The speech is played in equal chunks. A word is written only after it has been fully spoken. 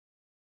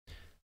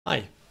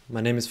Hi,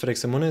 my name is Frédéric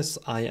Simonis.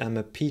 I am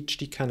a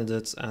PhD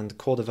candidate and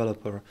core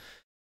developer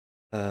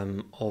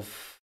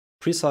of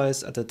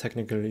preCICE at the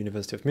Technical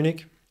University of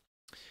Munich.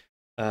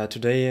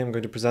 Today I'm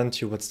going to present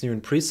to you what's new in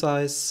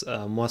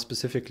preCICE, more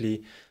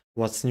specifically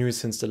what's new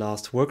since the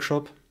last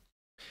workshop.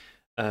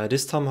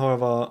 This time,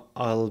 however,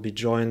 I'll be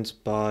joined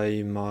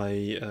by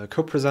my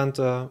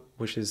co-presenter,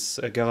 which is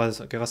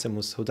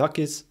Gerasimos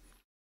Chourdakis.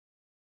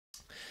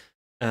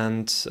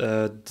 And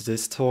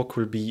this talk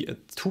will be a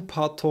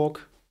two-part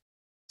talk.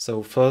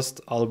 So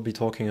first, I'll be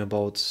talking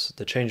about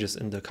the changes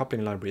in the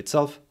coupling library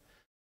itself,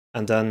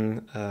 and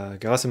then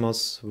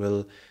Gerasimos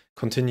will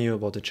continue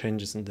about the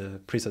changes in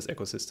the preCICE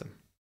ecosystem.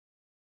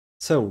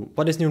 So,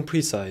 what is new in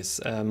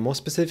preCICE? More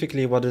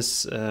specifically, what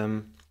is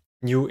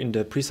new in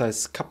the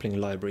preCICE coupling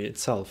library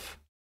itself?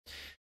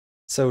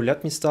 So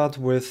let me start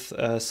with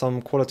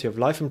some quality of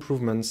life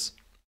improvements.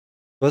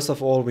 First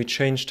of all, we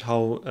changed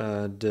how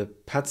the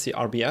preCICE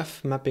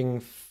RBF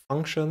mapping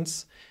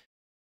functions,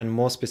 and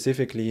more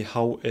specifically,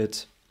 how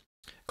it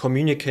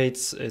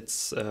communicates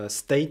its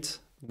state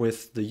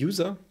with the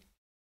user.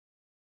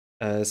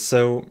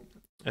 So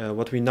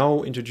what we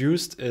now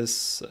introduced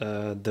is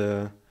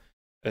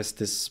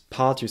this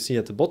part you see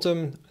at the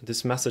bottom.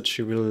 This message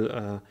you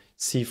will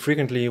see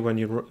frequently when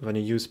you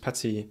use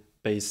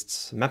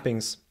preCICE-based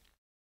mappings.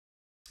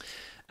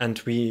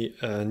 And we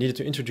needed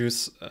to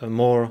introduce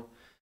more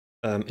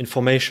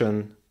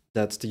information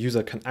that the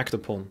user can act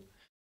upon.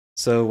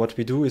 So what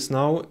we do is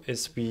now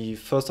is we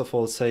first of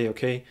all say,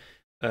 okay,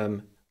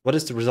 what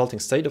is the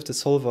resulting state of the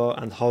solver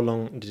and how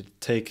long did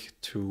it take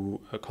to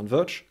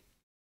converge?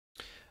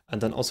 And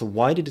then also,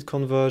 why did it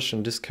converge?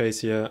 In this case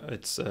here,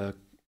 it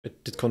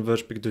did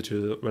converge due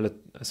to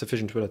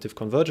sufficient relative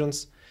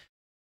convergence.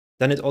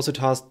 Then it also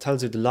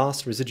tells you the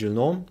last residual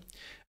norm,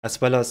 as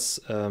well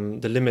as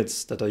the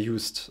limits that are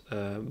used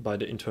by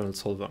the internal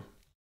solver.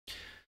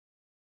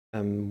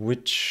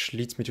 Which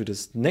leads me to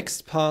this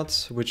next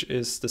part, which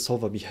is the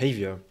solver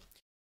behavior.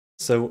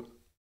 So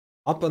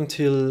up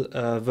until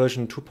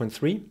version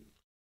 2.3,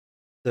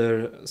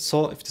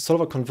 if the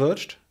solver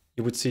converged,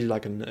 you would see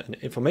like an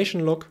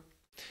information log,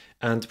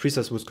 and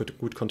preCICE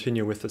would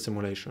continue with the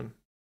simulation.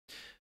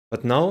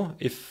 But now,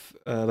 if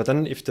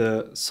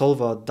the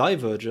solver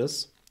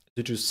diverges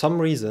due to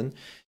some reason,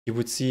 you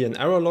would see an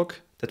error log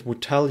that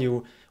would tell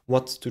you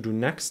what to do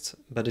next,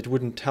 but it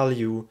wouldn't tell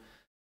you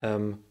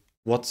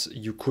what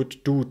you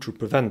could do to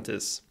prevent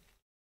this.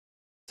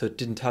 So it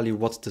didn't tell you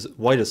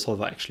why the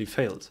solver actually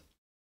failed.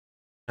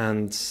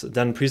 And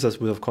then preCICE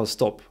will of course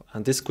stop.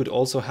 And this could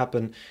also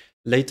happen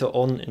later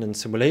on in a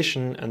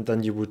simulation, and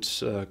then you would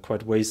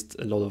quite waste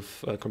a lot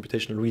of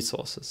computational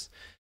resources.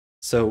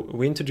 So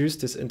we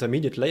introduced this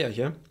intermediate layer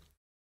here.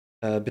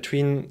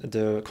 Between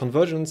the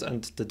convergence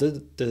and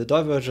the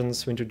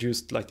divergence, we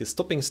introduced like the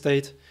stopping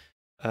state,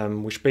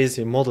 which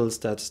basically models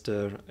that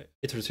the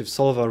iterative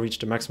solver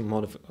reached the maximum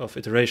amount of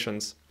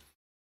iterations.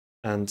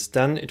 And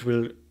then it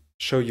will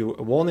show you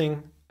a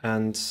warning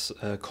and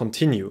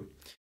continue.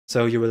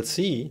 So you will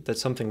see that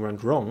something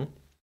went wrong.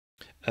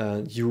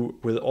 You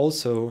will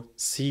also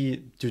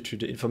see, due to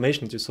the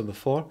information that you saw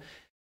before,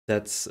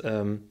 that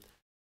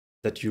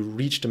you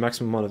reach the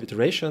maximum amount of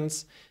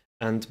iterations.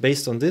 And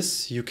based on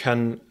this, you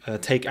can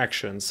take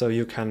action. So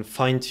you can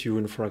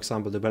fine-tune, for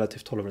example, the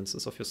relative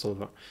tolerances of your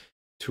solver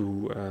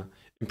to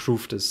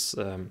improve this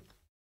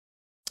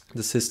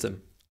the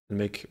system and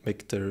make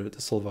the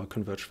solver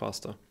converge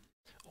faster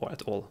or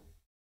at all.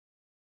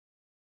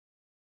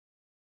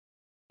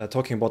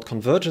 Talking about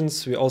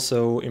convergence, we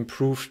also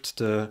improved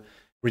the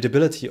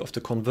readability of the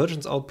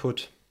convergence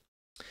output.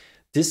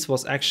 This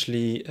was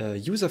actually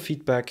user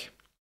feedback.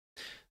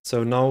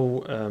 So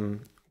now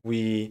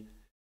we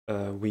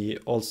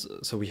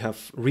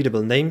have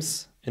readable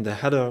names in the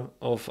header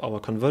of our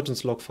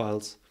convergence log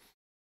files.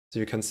 So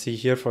you can see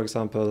here, for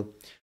example,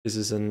 this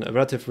is a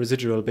relative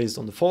residual based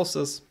on the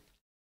forces.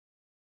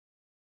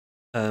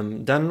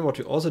 Then what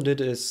we also did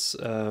is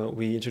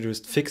we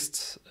introduced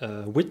fixed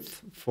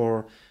width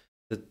for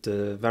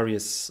the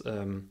various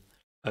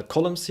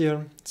columns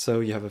here. So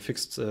you have a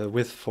fixed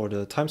width for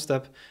the time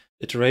step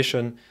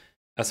iteration,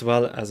 as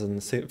well as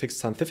a fixed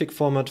scientific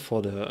format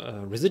for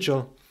the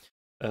residual.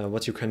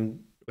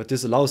 What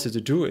this allows you to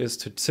do is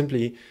to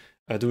simply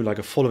do like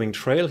a following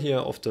trail here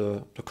of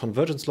the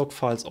convergence log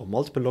files or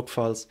multiple log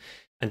files,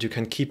 and you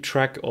can keep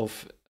track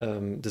of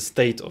the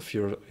state of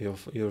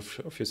your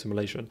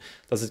simulation.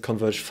 Does it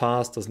converge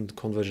fast? Doesn't it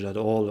converge at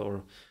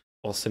all,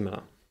 or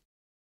similar?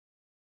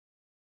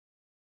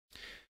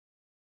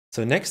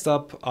 So next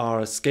up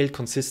are scale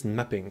consistent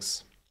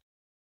mappings.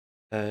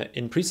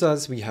 In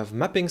preCICE, we have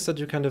mappings that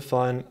you can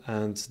define,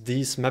 and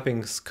these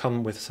mappings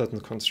come with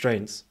certain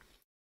constraints.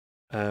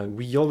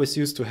 We always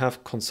used to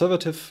have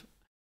conservative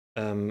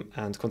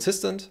and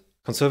consistent.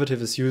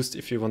 Conservative is used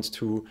if you want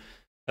to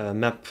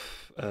map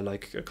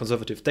like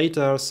conservative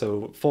data,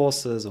 so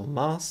forces or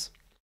mass.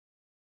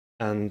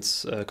 And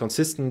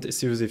consistent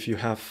is used if you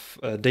have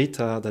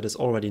data that is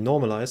already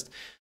normalized,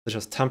 such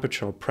as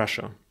temperature or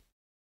pressure.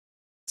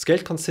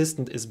 Scaled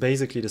consistent is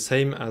basically the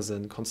same as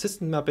a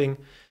consistent mapping,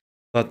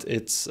 but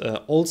it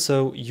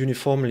also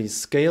uniformly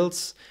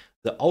scales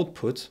the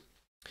output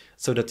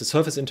so that the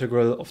surface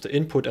integral of the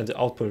input and the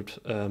output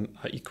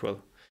are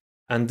equal.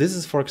 And this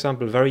is, for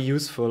example, very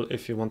useful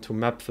if you want to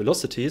map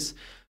velocities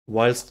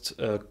whilst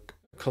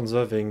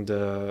conserving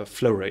the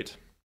flow rate.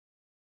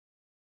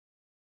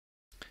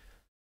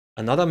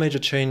 Another major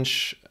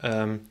change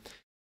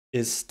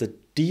is the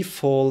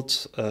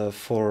default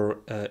for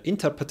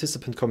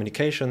inter-participant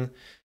communication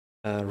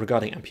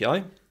regarding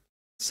MPI.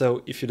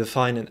 So if you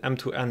define an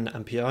M2N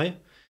MPI,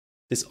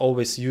 this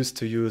always used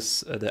to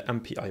use the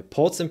MPI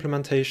ports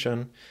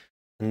implementation.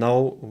 And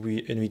now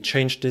we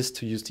change this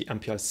to use the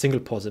MPI single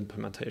ports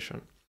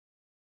implementation.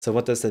 So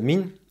what does that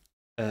mean?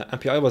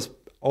 MPI was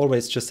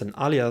always just an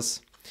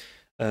alias.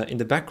 In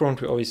the background,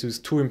 we always use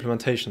two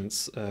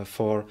implementations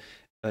for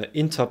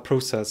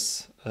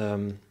inter-process,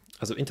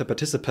 also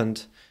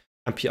inter-participant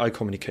MPI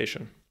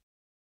communication.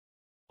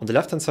 On the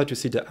left-hand side, you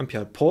see the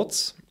MPI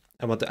ports.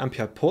 And what the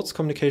MPI ports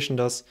communication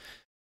does,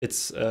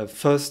 it's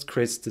first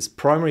creates this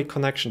primary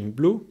connection in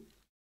blue,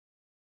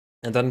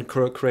 and then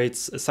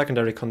creates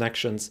secondary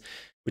connections,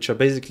 which are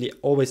basically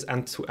always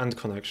end-to-end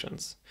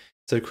connections.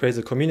 So it creates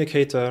a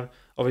communicator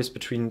always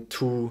between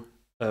two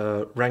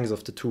ranks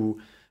of the two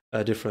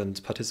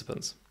different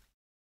participants.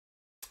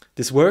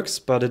 This works,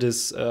 but it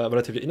is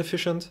relatively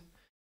inefficient.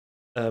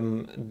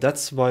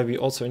 That's why we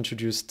also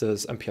introduced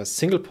this MPI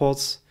single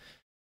ports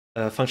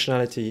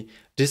functionality.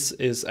 This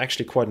is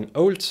actually quite an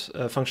old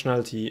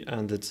functionality,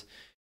 and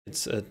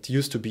it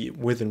used to be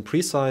within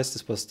preCICE.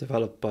 This was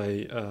developed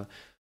by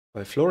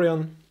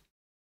Florian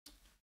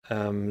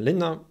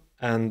Lindner,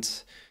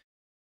 and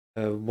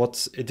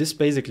what this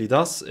basically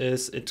does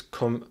is it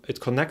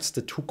connects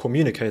the two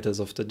communicators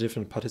of the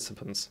different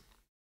participants.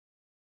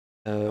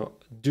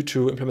 Due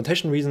to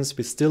implementation reasons,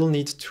 we still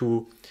need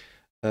to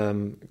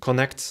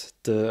create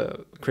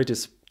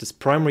this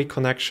primary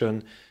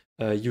connection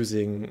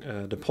using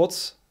the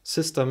ports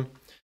system,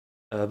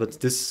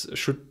 but this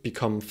should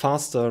become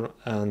faster,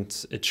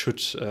 and it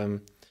should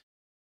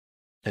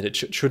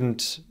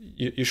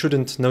you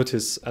shouldn't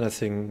notice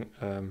anything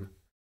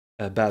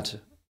bad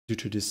due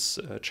to this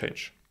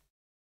change.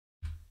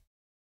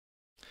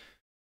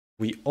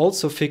 We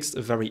also fixed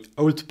a very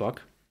old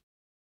bug.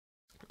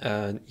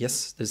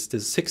 Yes, this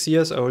is 6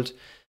 years old,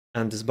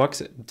 and this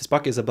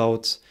bug is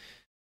about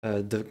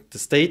the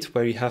state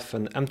where you have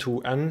an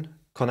M2N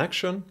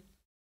connection,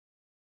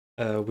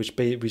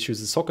 which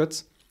uses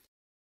sockets,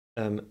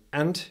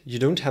 and you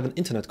don't have an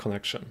internet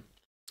connection.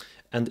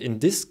 And in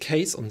this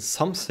case, on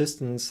some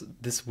systems,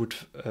 this would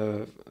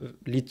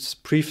lead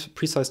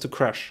preCICE to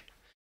crash.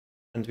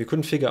 And we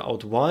couldn't figure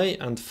out why,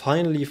 and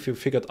finally we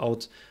figured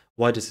out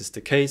why this is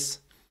the case.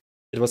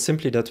 It was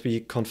simply that we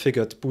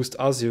configured Boost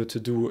ASIO to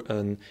do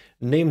a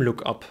name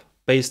lookup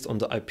based on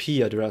the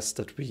IP address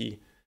that we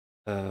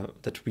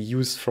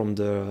use from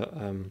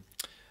the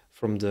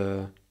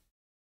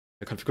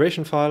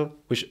configuration file,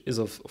 which is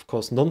of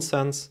course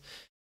nonsense.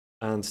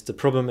 And the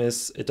problem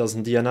is it does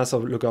a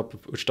DNS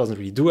lookup, which doesn't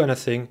really do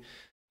anything.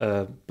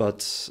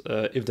 But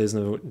if there's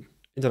no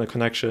internet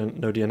connection,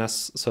 no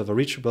DNS server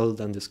reachable,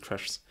 then this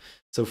crashes.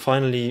 So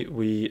finally,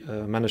 we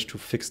managed to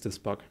fix this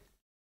bug.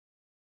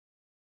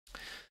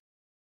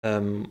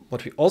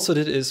 What we also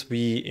did is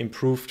we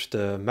improved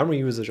the memory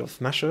usage of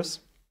meshes.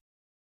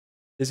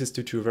 This is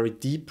due to very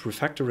deep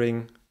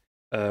refactoring,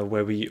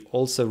 where we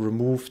also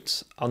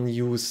removed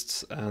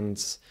unused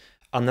and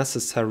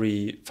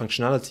unnecessary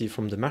functionality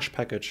from the mesh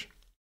package.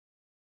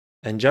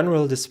 In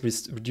general, this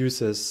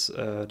reduces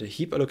the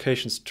heap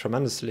allocations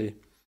tremendously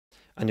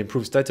and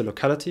improves data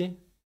locality.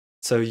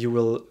 So you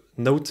will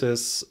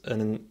notice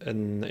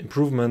an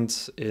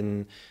improvement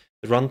in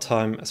the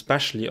runtime,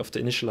 especially of the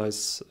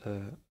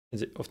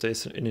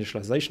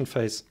initialization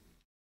phase.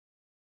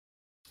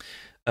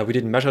 We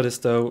didn't measure this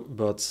though,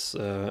 but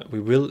we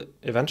will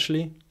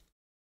eventually.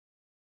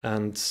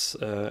 And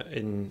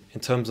in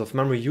terms of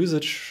memory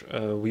usage,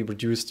 we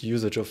reduced the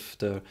usage of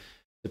the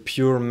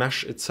pure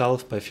mesh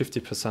itself by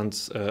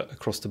 50%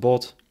 across the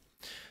board.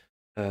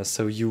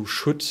 So you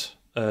should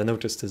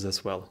notice this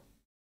as well,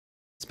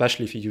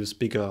 especially if you use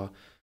bigger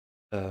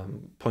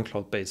point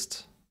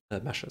cloud-based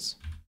meshes.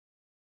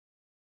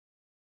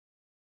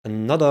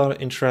 Another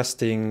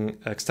interesting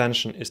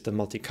extension is the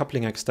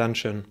multi-coupling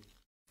extension.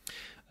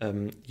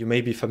 You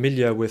may be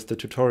familiar with the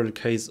tutorial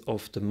case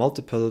of the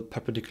multiple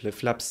perpendicular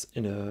flaps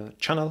in a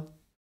channel.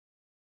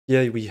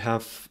 Here we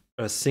have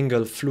a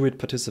single fluid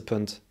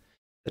participant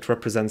that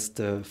represents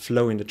the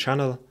flow in the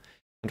channel,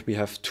 and we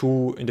have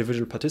two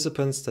individual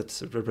participants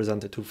that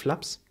represent the two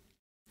flaps.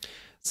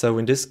 So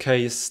in this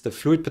case, the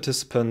fluid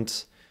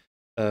participant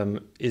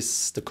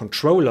is the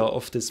controller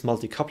of this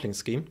multi-coupling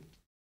scheme,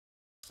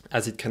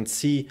 as it can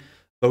see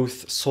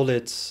both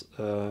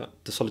the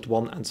solid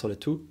 1 and solid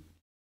 2.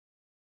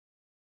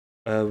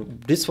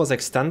 This was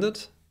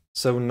extended,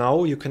 so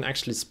now you can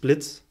actually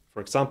split.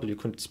 For example, you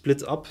could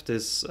split up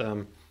this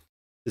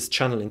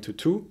channel into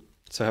two.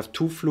 So I have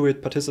two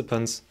fluid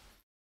participants,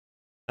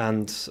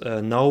 and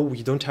now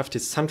we don't have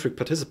this centric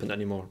participant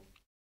anymore.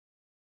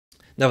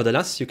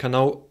 Nevertheless, you can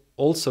now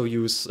also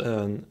use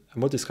a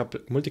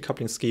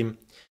multi-coupling scheme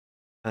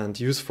and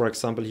use, for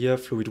example, here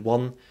Fluid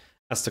 1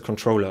 as the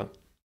controller.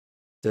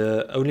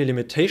 The only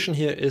limitation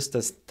here is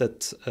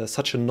that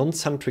such a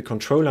non-centric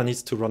controller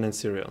needs to run in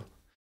serial.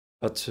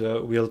 But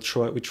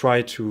we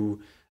try to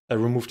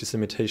remove this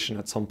limitation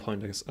at some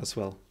point as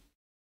well.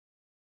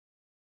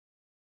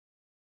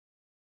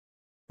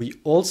 We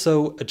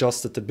also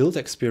adjusted the build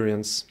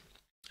experience.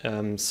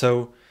 From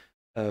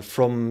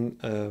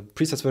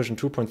preCICE version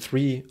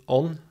 2.3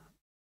 on,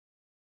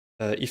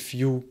 if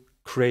you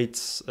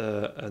create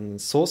a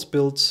source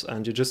build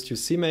and you just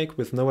use CMake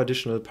with no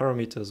additional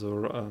parameters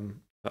or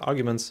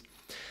arguments,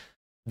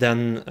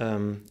 then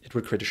it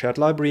will create a shared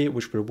library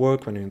which will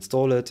work when you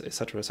install it,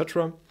 etc.,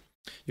 etc.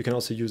 You can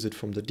also use it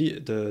from the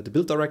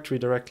build directory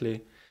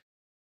directly,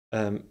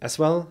 as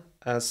well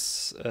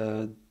as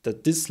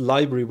that this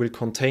library will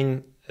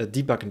contain a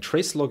debug and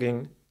trace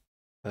logging,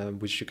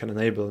 which you can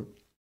enable,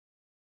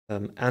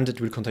 and it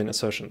will contain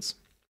assertions.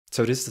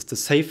 So this is the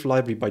safe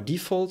library by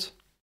default.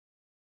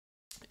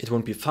 It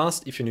won't be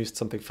fast. If you need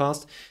something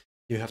fast,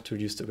 you have to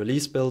use the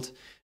release build.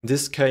 In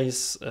this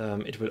case,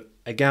 it will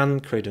again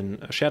create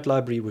a shared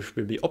library which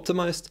will be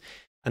optimized,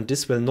 and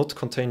this will not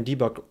contain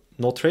debug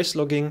nor trace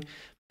logging,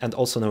 and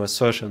also no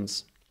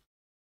assertions.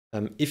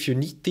 If you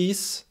need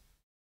these,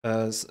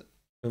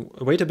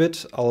 wait a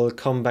bit, I'll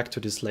come back to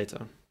this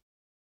later.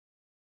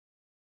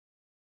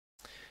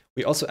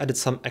 We also added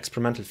some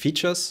experimental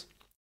features.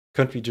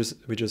 Currently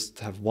we just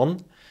have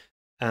one,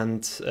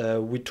 and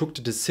we took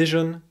the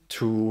decision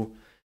to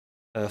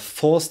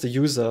force the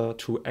user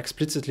to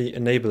explicitly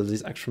enable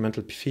these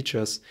experimental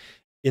features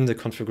in the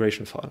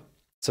configuration file.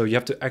 So you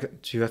have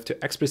to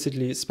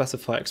explicitly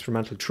specify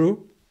experimental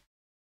true,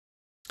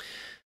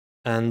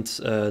 and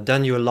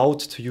then you're allowed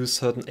to use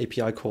certain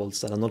API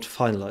calls that are not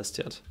finalized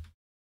yet.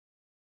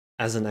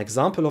 As an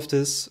example of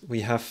this,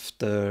 we have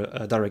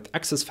the direct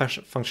access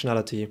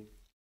functionality.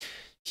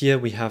 Here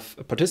we have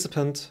a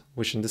participant,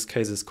 which in this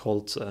case is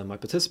called my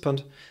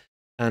participant,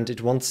 and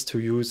it wants to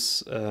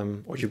use,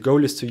 or your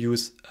goal is to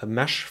use a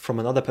mesh from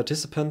another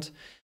participant,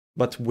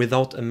 but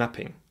without a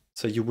mapping.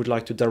 So you would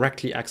like to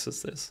directly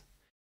access this.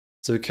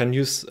 So you can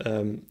use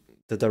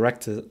the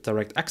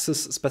direct access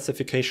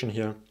specification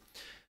here,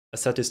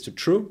 set this to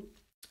true,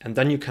 and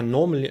then you can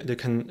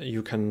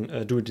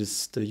do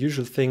the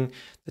usual thing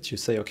that you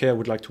say, okay, I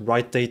would like to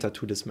write data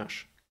to this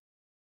mesh.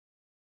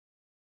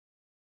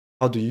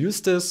 How do you use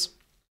this?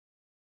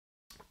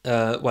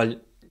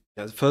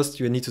 First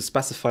you need to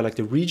specify like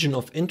the region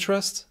of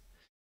interest,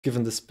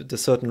 given the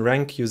certain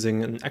rank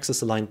using an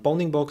access-aligned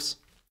bounding box.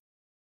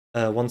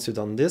 Once you've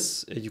done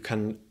this, you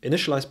can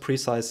initialize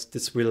preCICE.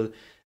 This will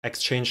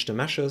exchange the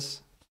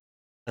meshes,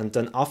 and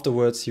then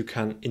afterwards you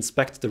can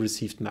inspect the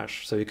received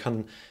mesh. So you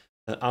can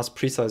ask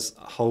preCICE,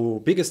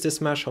 how big is this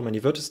mesh? How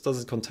many vertices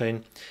does it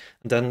contain?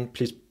 And then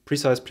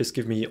preCICE, please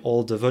give me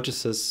all the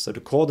vertices, so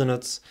the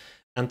coordinates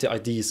and the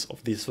IDs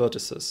of these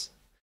vertices.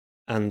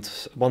 And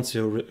once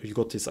you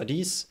got these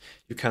IDs,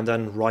 you can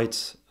then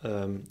write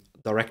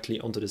directly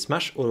onto this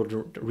mesh or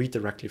read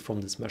directly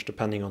from this mesh,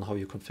 depending on how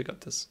you configured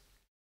this.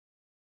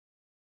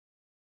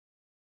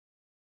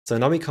 So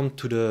now we come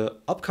to the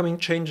upcoming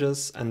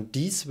changes, and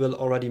these will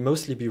already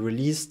mostly be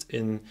released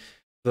in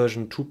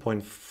version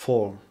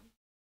 2.4,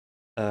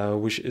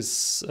 which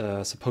is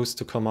supposed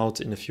to come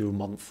out in a few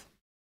months.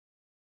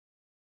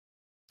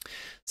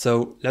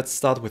 So let's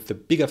start with the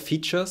bigger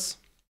features.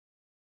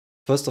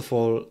 First of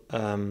all,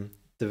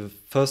 the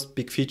first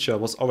big feature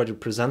was already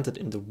presented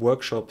in the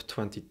workshop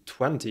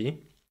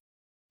 2020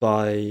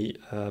 by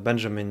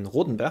Benjamin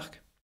Rodenberg.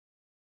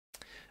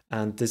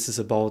 And this is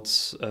about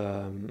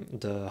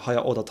the higher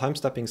order time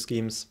stepping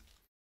schemes.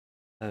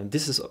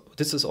 This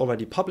is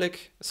already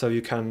public, so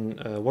you can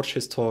watch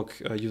his talk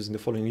using the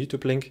following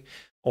YouTube link,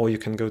 or you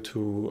can go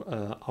to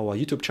our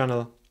YouTube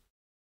channel.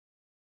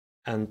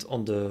 And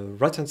on the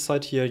right-hand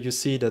side here, you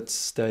see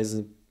that there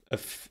is a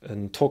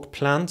talk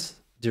planned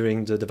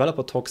during the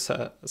developer talk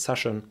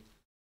session,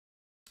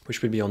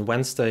 which will be on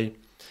Wednesday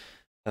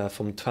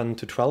from 10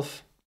 to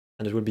 12,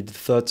 and it will be the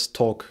third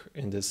talk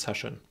in this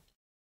session.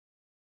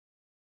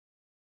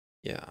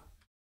 Yeah.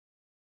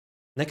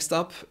 Next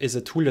up is a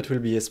tool that will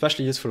be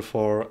especially useful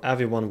for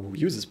everyone who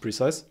uses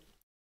preCICE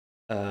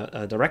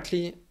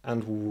directly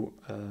and who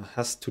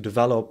has to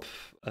develop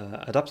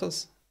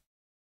adapters.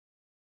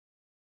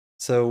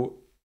 So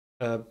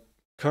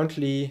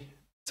currently,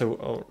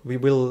 we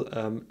will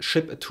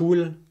ship a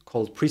tool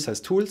called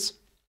preCICE Tools,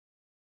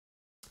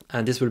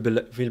 and this will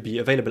be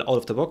available out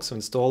of the box to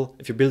install.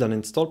 If you build and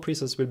install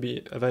preCICE, it will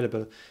be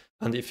available,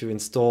 and if you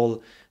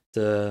install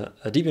the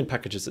Debian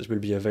packages, it will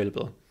be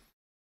available.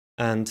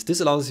 And this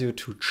allows you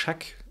to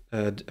check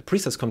a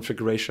preCICE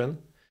configuration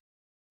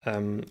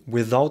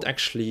without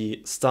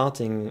actually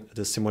starting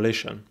the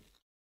simulation.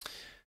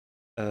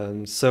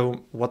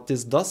 So what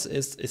this does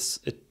is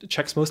it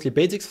checks mostly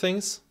basic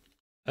things,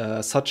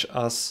 such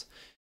as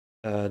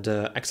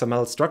the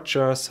XML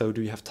structure. So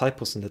do you have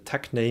typos in the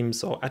tag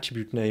names or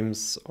attribute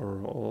names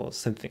or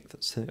something,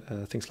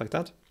 things like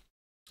that.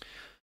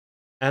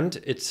 And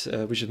it,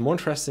 which is more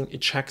interesting, it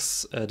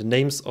checks the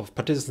names of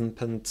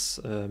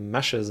participants,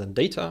 meshes, and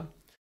data.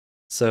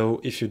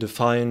 So if you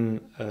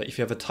define, if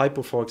you have a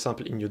typo, for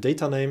example, in your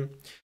data name,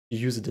 you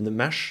use it in the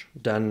mesh,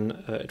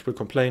 then it will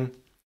complain.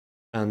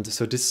 And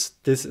so this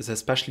is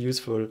especially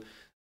useful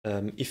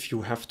if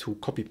you have to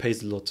copy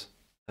paste a lot,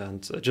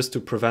 and just to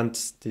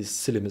prevent these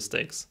silly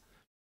mistakes.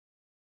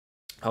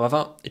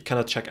 However, it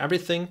cannot check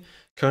everything.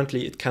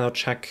 Currently, it cannot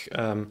check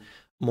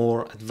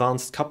more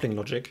advanced coupling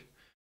logic.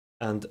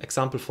 And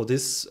example for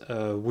this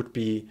would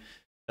be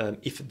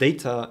if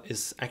data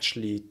is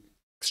actually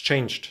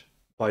exchanged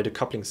by the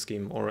coupling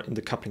scheme or in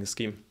the coupling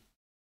scheme.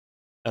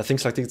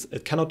 Things like this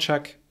it cannot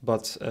check,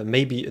 but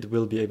maybe it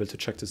will be able to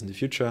check this in the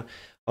future.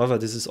 However,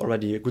 this is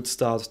already a good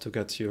start to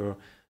get your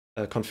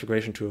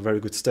configuration to a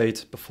very good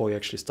state before you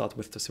actually start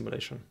with the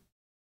simulation.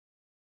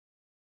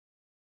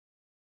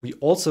 We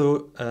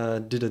also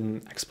did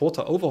an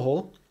exporter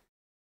overhaul,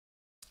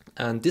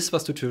 and this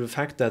was due to the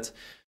fact that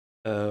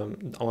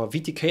our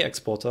VTK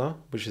exporter,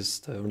 which is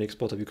the only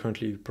exporter we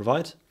currently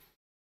provide,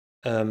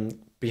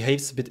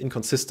 behaves a bit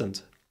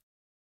inconsistent,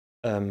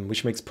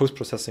 which makes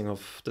post-processing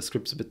of the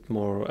scripts a bit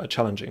more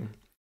challenging.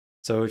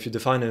 So if you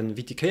define a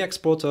VTK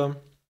exporter,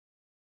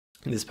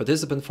 in this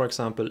participant, for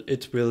example,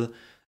 it will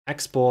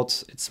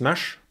export its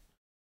mesh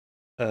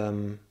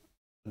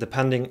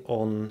depending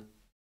on,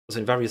 so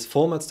in various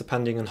formats,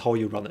 depending on how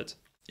you run it.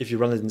 If you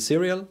run it in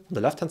serial, on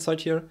the left-hand side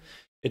here,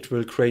 it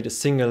will create a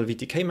single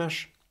VTK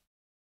mesh.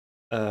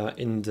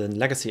 In the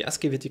legacy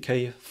ASCII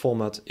VTK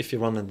format, if you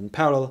run it in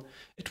parallel,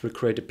 it will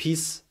create a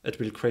piece. It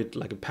will create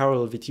like a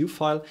parallel VTU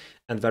file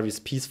and various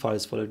piece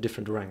files for the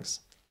different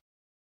ranks.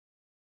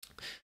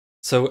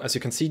 So as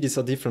you can see, these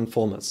are different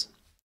formats.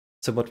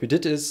 So what we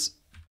did is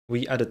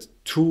we added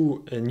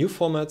two new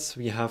formats.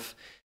 We have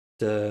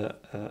the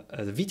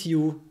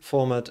VTU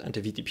format and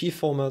the VTP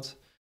format.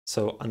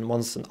 So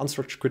one's an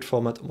unstructured grid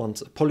format,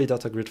 one's a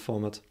polydata grid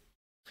format,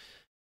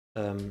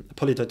 a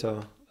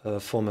polydata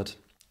format.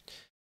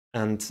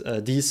 And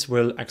these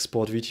will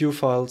export VTU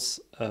files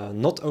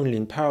not only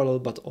in parallel,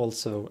 but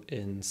also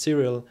in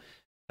serial,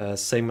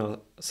 same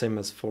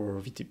as for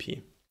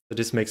VTP. So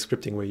this makes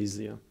scripting way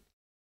easier.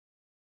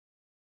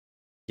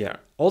 Yeah,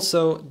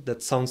 also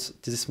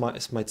this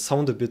might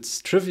sound a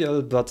bit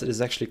trivial, but it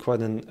is actually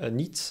quite a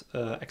neat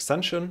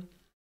extension.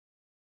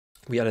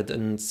 We added a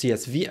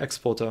CSV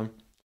exporter.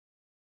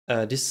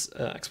 This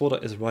exporter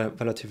is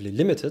relatively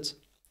limited.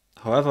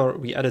 However,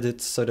 we added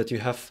it so that you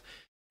have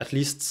at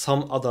least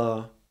some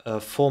other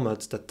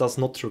format that does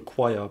not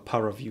require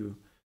ParaView to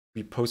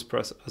be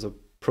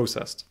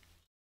processed.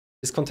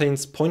 This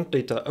contains point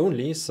data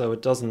only, so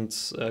it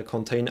doesn't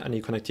contain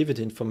any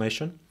connectivity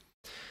information.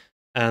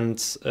 And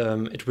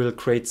it will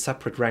create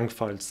separate rank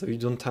files, so you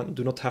do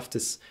not have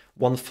this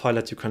one file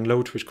that you can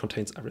load which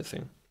contains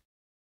everything.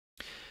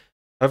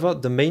 However,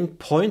 the main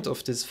point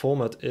of this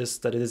format is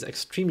that it is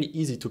extremely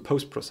easy to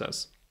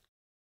post-process.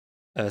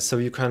 So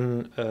you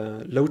can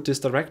load this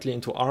directly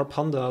into R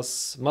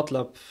pandas,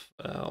 MATLAB,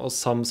 or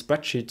some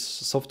spreadsheet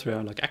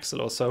software like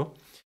Excel or so,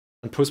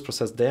 and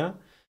post-process there.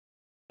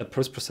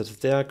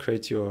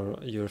 Create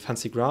your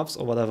fancy graphs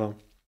or whatever.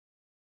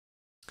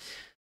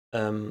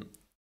 The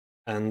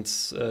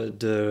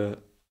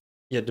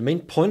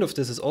main point of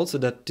this is also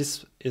that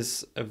this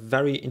is a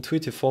very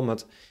intuitive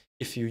format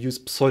if you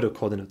use pseudo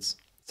coordinates.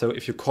 So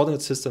if your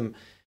coordinate system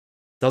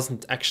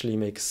doesn't actually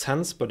make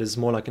sense, but is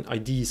more like an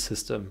ID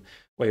system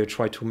where you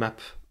try to map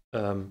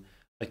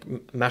like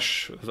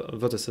mesh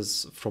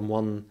vertices from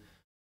one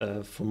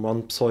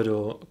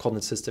pseudo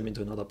coordinate system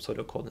into another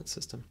pseudo coordinate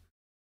system.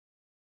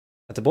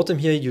 At the bottom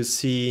here, you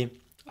see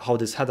how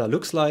this header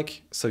looks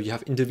like. So you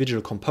have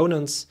individual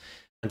components,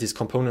 and these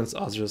components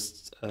are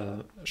just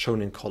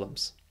shown in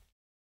columns.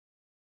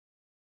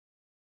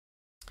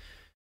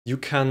 You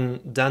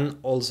can then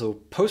also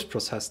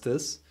post-process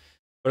this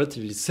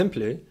relatively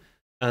simply.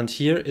 And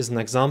here is an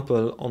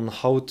example on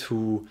how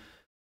to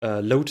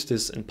load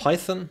this in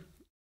Python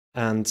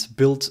and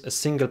build a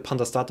single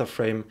pandas data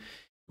frame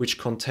which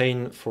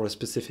contain for a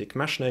specific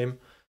mesh name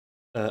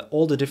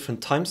all the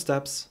different time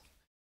steps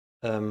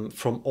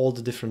from all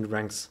the different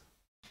ranks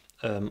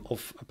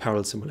of a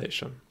parallel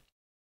simulation.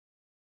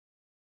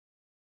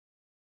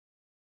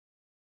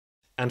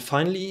 And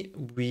finally,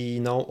 we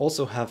now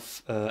also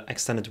have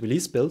extended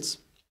release builds.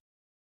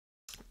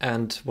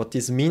 And what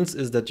this means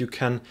is that you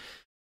can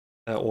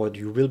or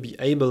you will be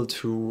able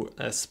to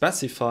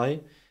specify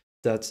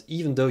that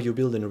even though you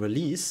build in a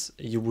release,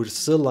 you would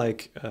still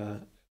like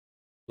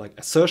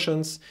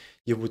assertions,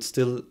 you would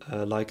still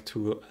like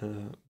to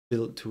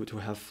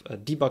have a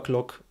debug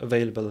log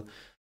available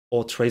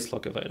or trace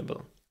log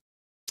available.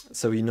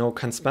 So you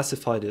can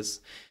specify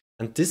this.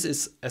 And this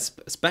is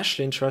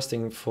especially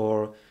interesting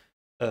for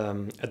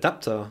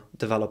adapter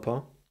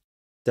developer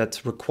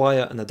that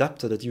require an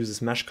adapter that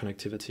uses mesh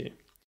connectivity.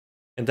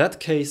 In that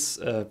case,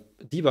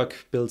 debug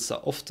builds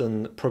are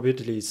often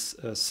probability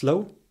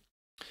slow,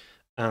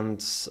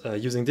 and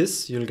using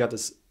this, you'll get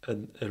a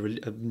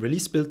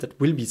release build that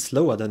will be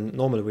slower than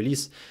normal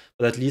release,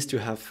 but at least you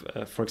have,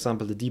 for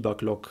example, the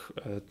debug log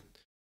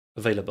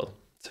available,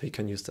 so you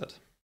can use that.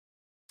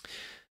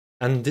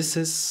 And this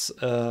is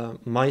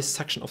my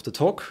section of the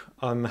talk.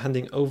 I'm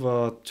handing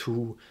over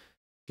to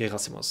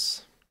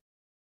Gerasimos.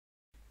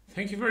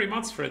 Thank you very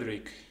much,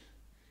 Frédéric.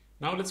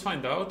 Now let's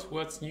find out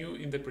what's new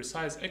in the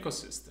preCICE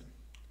ecosystem.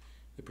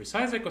 The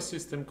preCICE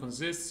ecosystem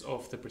consists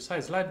of the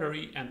preCICE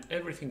library and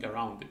everything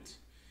around it.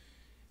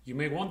 You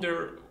may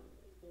wonder,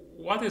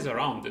 what is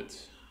around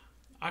it?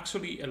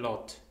 Actually, a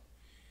lot.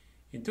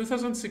 In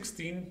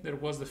 2016, there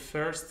was the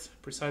first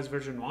preCICE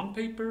version 1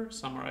 paper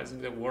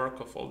summarizing the work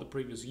of all the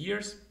previous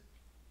years.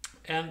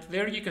 And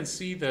there you can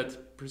see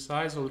that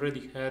preCICE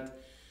already had,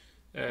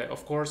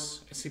 of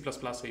course, a C++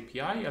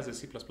 API as a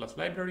C++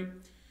 library,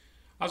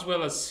 as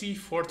well as C,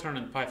 Fortran,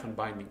 and Python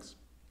bindings.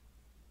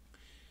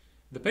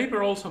 The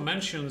paper also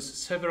mentions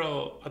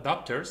several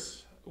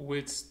adapters,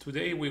 which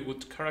today we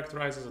would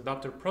characterize as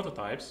adapter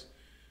prototypes,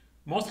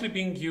 mostly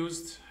being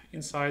used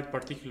inside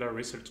particular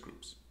research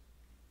groups.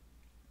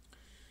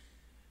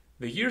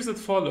 The years that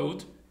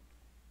followed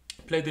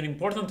played an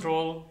important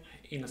role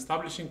in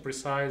establishing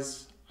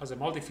preCICE as a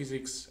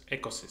multi-physics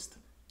ecosystem.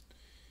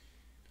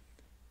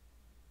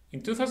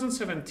 In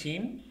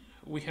 2017,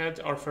 we had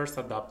our first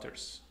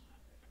adapters.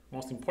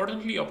 Most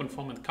importantly,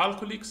 OpenFOAM and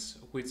Calculix,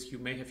 which you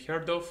may have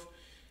heard of,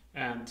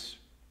 and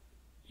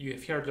you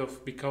have heard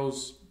of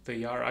because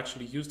they are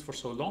actually used for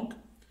so long,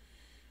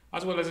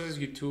 as well as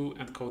SU2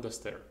 and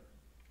CodeAster.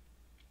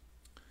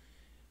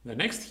 The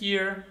next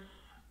year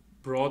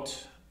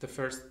brought the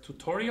first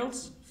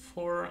tutorials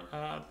for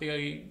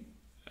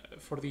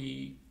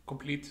the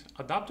complete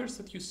adapters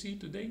that you see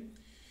today,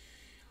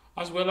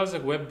 as well as a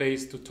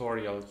web-based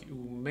tutorial. You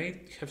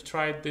may have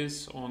tried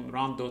this on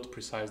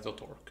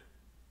run.precice.org.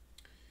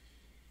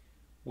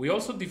 We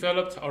also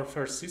developed our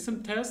first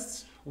system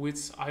tests,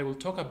 which I will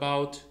talk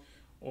about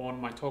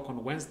on my talk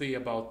on Wednesday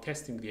about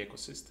testing the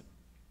ecosystem.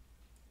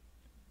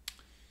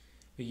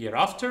 The year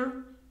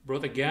after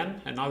brought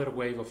again another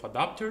wave of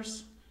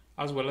adapters,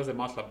 as well as the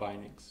MATLAB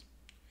bindings.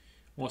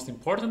 Most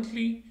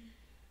importantly,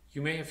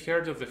 you may have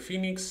heard of the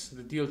Phoenix,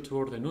 the DL2,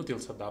 or the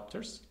Nutils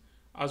adapters,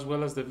 as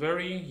well as the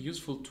very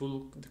useful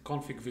tool, the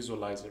config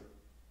visualizer.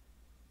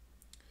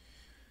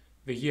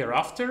 The year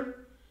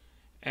after,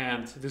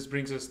 and this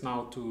brings us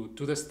now to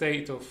the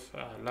state of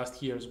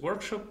last year's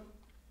workshop,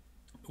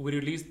 we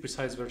released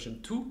preCICE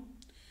version 2.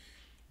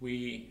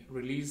 We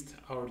released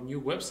our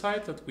new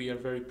website that we are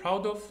very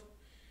proud of.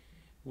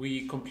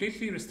 We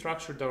completely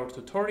restructured our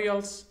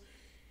tutorials,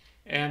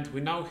 and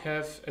we now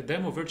have a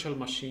demo virtual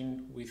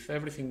machine with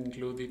everything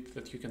included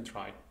that you can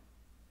try.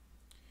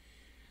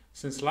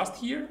 Since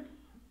last year,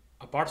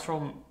 apart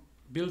from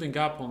building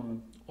up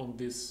on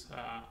these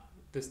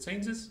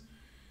changes,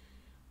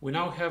 we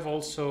now have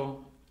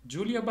also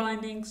Julia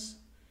bindings,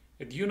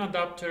 a Dune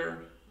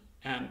adapter,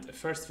 and a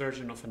first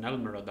version of an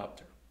Elmer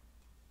adapter.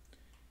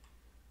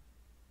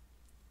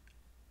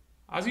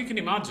 As you can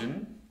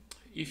imagine,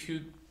 if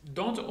you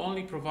don't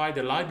only provide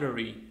a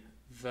library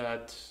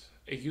that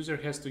a user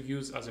has to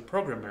use as a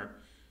programmer,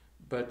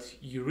 but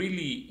you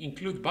really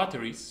include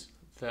batteries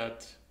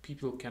that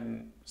people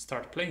can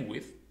start playing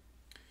with,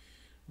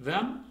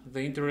 then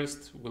the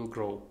interest will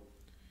grow.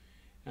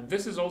 And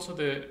this is also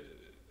the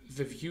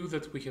view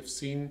that we have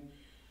seen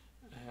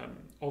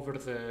over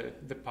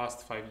the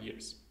past 5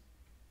 years.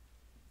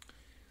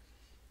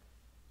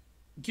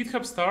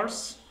 GitHub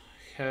stars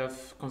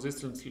have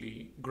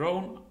consistently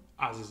grown,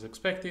 as is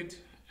expected,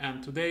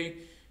 and today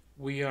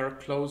we are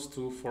close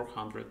to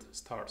 400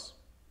 stars.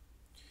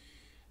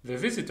 The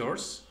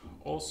visitors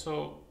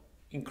also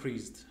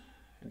increased,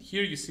 and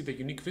here you see the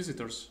unique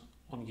visitors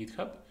on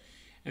GitHub,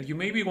 and you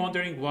may be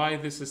wondering why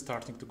this is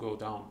starting to go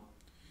down.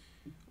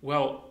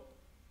 Well,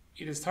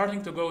 it is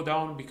starting to go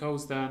down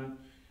because then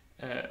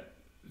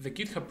the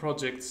GitHub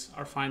projects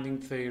are finding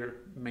their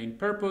main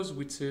purpose,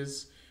 which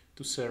is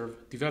to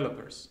serve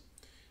developers.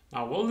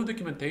 Now, all the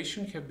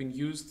documentation have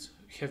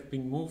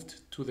been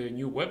moved to the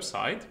new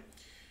website,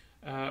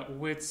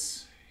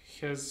 which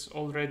has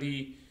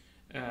already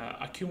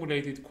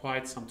accumulated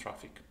quite some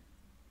traffic.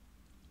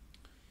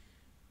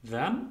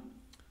 Then,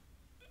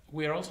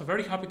 we are also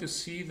very happy to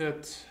see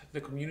that the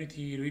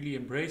community really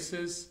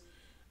embraces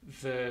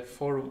the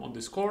forum on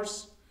this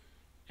course,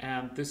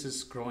 and this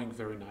is growing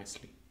very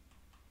nicely.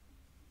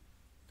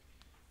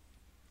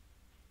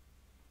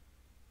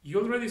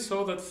 You already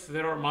saw that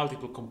there are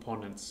multiple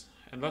components,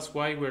 and that's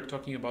why we're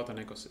talking about an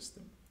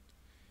ecosystem.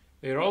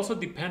 They are also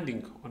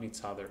depending on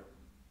each other.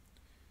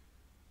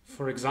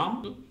 For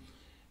example,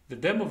 the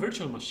demo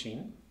virtual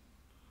machine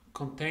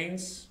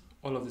contains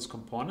all of these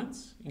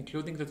components,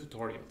 including the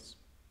tutorials.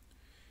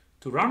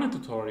 To run a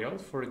tutorial,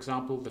 for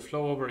example, the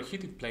flow over a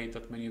heated plate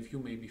that many of you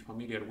may be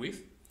familiar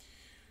with,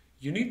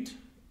 you need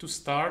to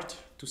start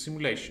two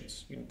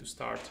simulations. You need to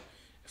start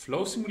a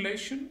flow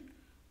simulation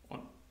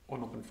on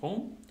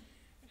OpenFOAM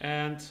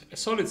and a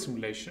solid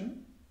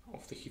simulation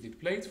of the heated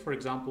plate, for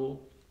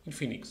example, in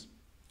Phoenix.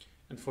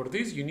 And for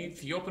this, you need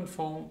the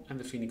OpenFOAM and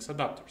the Phoenix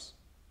adapters.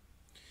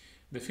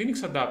 The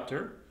Phoenix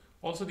adapter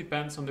also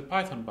depends on the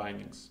Python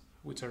bindings,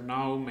 which are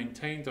now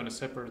maintained on a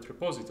separate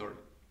repository.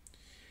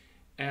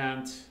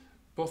 And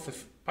both the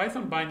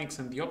Python bindings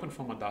and the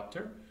OpenFOAM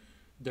adapter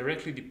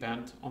directly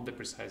depend on the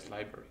preCICE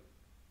library.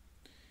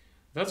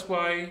 That's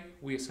why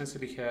we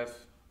essentially have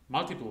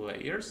multiple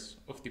layers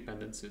of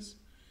dependencies.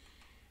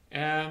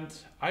 And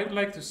I would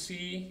like to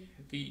see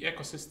the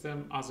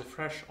ecosystem as a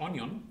fresh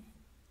onion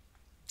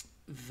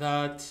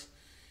that,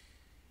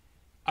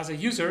 as a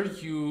user,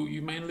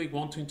 you mainly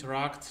want to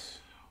interact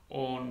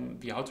on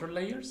the outer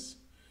layers.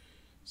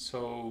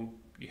 So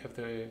you have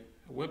the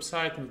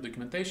website and the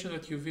documentation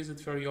that you visit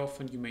very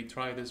often. You may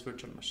try this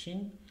virtual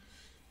machine.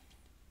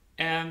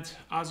 And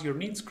as your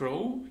needs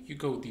grow, you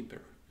go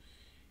deeper.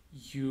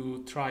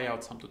 You try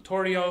out some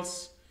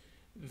tutorials,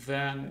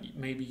 then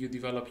maybe you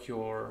develop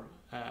your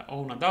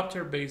own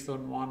adapter based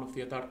on one of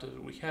the adapters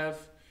we have.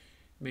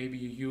 Maybe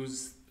you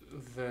use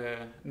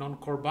the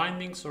non-core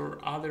bindings or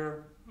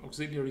other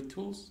auxiliary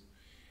tools.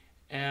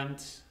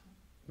 And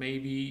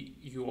maybe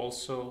you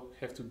also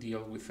have to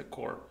deal with the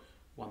core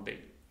one day.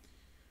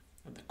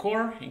 And the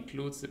core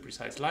includes the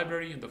preCICE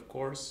library and, of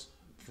course,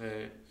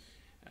 the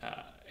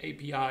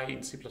API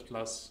in C++,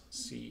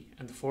 C,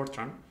 and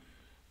Fortran,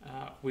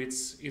 which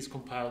is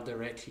compiled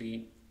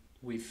directly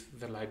with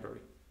the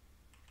library.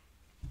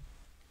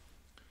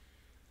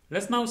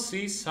 Let's now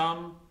see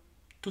some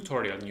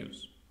tutorial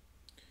news.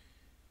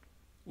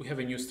 We have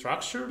a new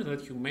structure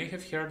that you may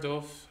have heard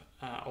of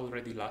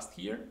already last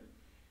year,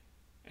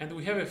 and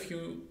we have a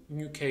few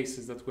new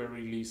cases that were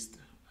released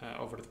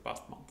over the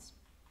past months.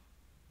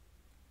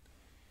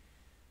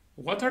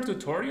 What are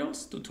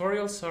tutorials?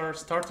 Tutorials are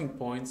starting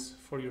points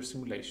for your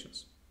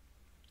simulations.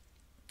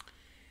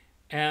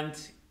 And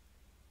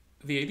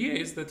the idea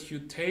is that you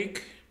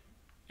take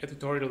a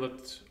tutorial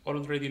that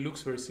already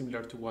looks very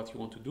similar to what you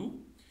want to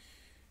do.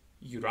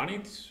 You run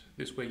it.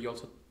 This way you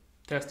also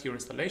test your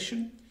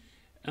installation.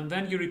 And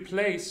then you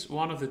replace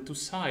one of the two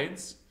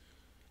sides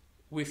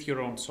with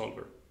your own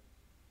solver.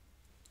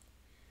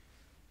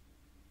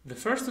 The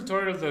first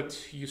tutorial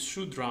that you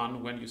should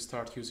run when you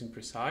start using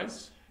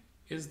preCICE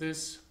is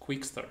this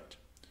quick start,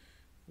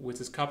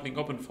 which is coupling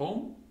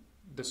OpenFOAM,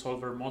 the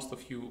solver most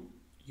of you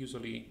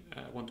usually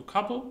want to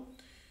couple,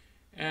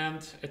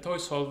 and a toy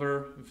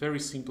solver, very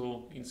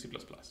simple in C++.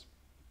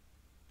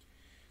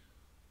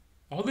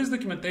 All this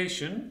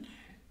documentation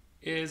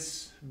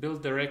is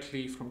built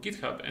directly from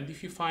GitHub, and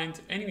if you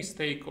find any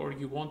mistake or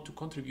you want to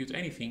contribute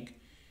anything,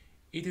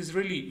 it is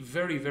really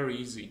very, very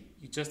easy.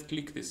 You just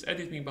click this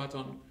Edit Me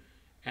button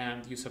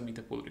and you submit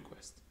a pull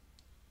request.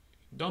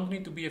 You don't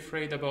need to be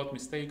afraid about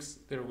mistakes.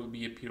 There will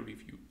be a peer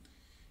review,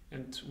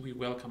 and we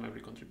welcome every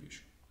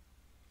contribution.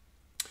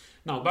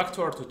 Now back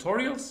to our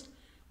tutorials.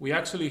 We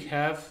actually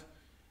have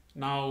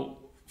now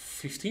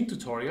 15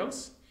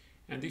 tutorials,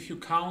 and if you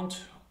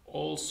count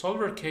all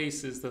solver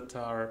cases that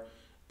are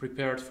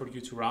prepared for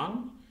you to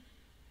run,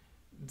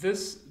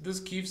 this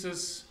gives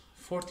us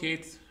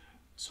 48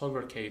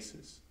 solver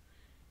cases.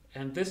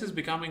 And this is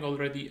becoming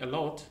already a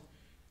lot,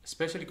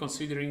 especially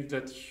considering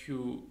that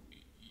you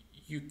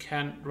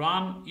can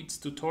run each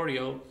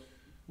tutorial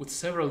with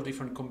several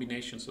different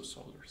combinations of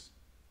solvers.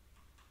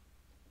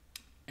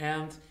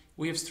 And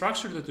we have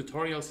structured the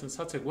tutorials in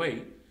such a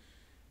way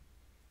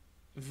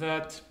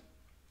that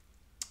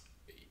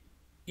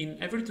in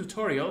every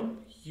tutorial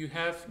you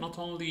have not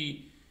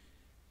only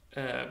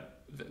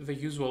the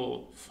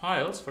usual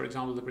files, for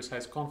example, the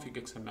preCICE config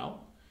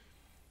XML,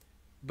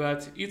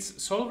 but each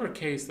solver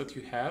case that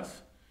you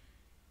have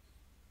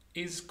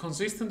is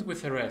consistent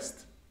with the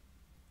rest,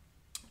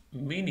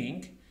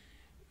 meaning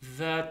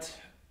that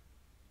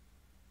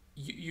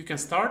you can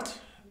start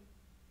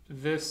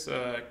this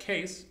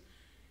case,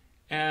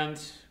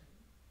 and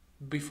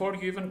before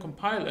you even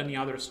compile any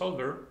other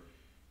solver,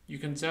 you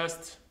can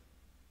just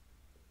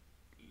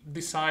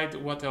decide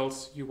what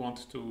else you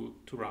want to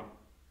run.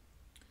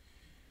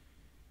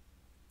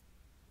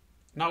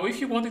 Now,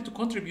 if you wanted to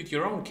contribute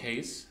your own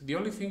case, the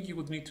only thing you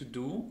would need to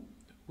do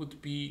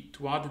would be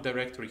to add a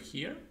directory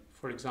here,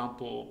 for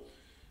example,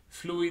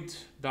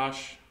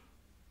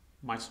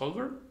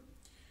 fluid-mysolver,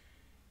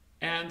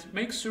 and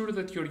make sure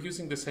that you're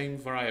using the same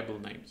variable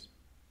names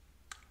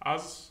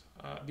as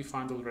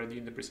defined already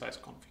in the preCICE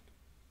config.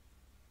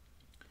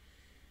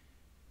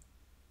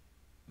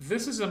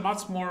 This is a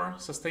much more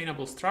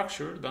sustainable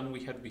structure than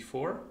we had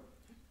before,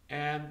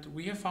 and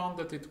we have found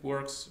that it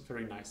works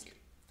very nicely.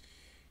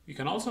 You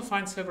can also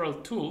find several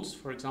tools,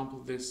 for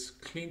example, this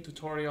clean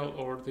tutorial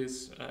or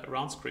this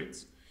run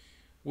scripts,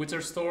 which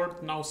are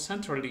stored now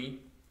centrally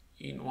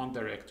in one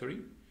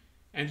directory.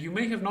 And you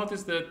may have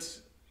noticed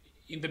that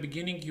in the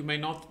beginning you may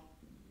not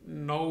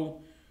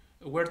know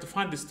where to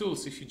find these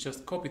tools if you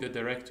just copy the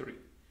directory.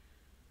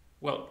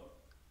 Well,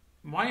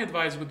 my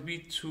advice would be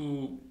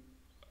to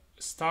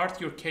start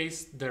your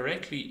case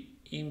directly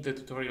in the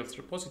tutorials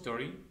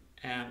repository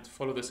and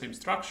follow the same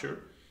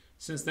structure,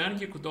 since then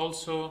you could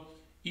also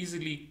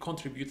easily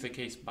contribute the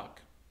case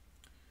back.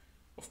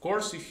 Of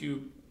course, if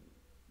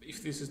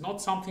this is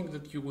not something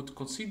that you would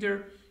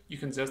consider, you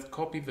can just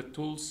copy the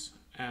tools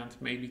and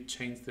maybe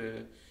change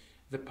the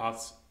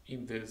paths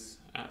in these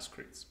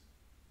scripts.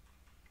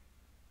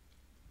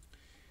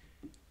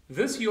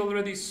 This you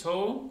already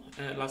saw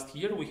last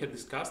year. We had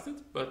discussed it,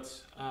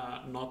 but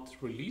not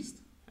released,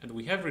 and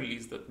we have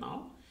released it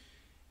now.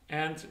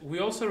 And we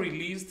also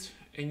released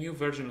a new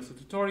version of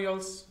the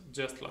tutorials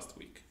just last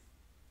week.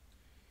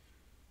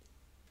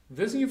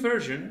 This new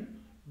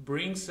version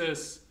brings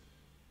us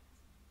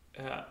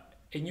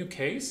a new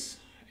case,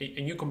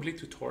 a new complete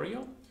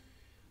tutorial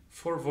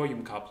for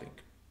volume coupling,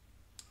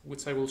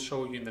 which I will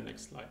show you in the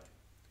next slide.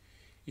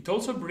 It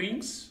also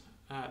brings,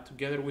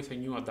 together with a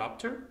new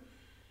adapter,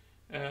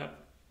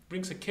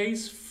 brings a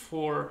case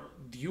for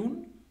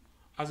Dune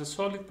as a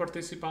solid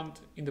participant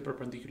in the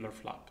perpendicular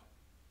flap.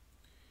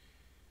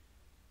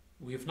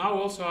 We have now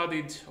also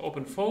added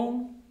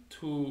OpenFoam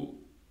to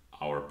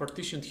our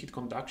partitioned heat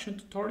conduction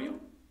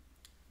tutorial.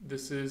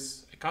 This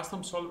is a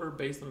custom solver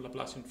based on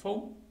Laplacian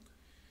foam,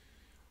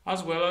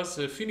 as well as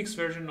a Phoenix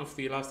version of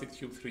the Elastic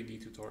Tube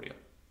 3D tutorial.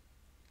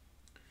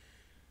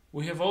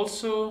 We have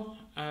also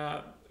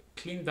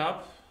cleaned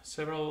up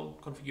several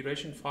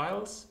configuration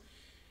files,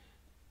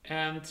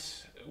 and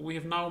we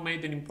have now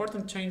made an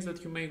important change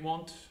that you may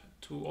want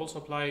to also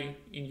apply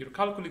in your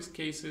calculus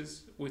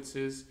cases, which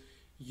is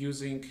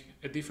using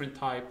a different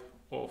type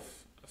of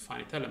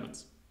finite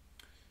elements,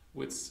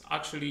 which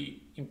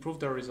actually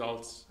improved our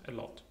results a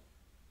lot.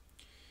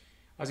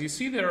 As you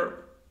see, there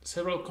are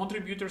several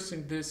contributors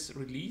in this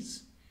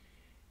release,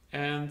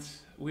 and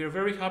we are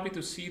very happy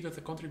to see that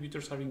the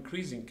contributors are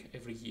increasing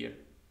every year.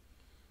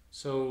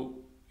 So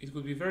it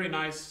would be very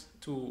nice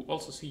to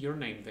also see your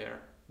name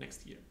there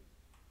next year.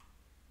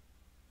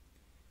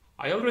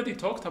 I already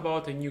talked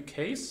about a new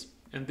case,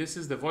 and this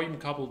is the volume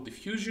coupled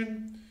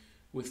diffusion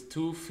with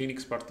two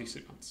Phoenix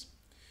participants.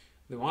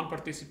 The one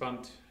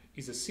participant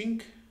is a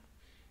sink,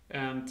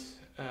 and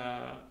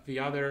the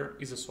other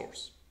is a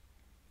source.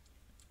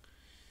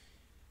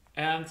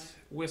 And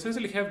we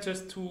essentially have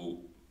just two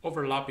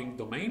overlapping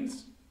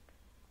domains,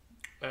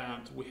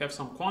 and we have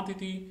some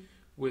quantity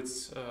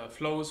which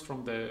flows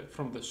from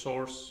the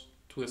source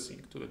to the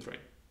sink, to the drain.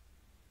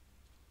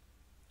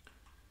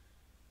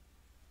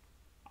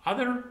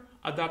 Other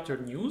adapter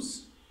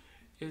news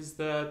is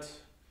that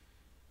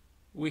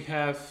we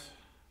have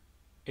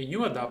a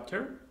new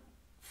adapter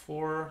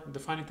for the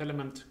finite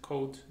element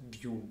code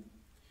Dune.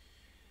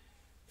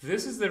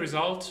 This is the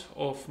result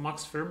of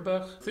Max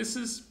Firnbach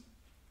thesis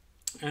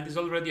and is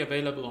already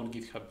available on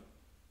GitHub.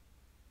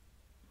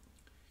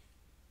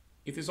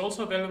 It is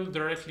also available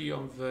directly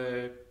on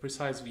the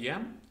preCICE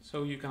VM,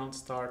 so you can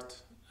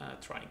start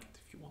trying it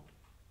if you want.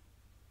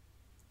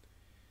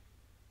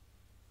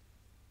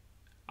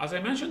 As I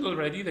mentioned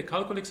already, the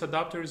Calculix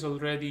adapter is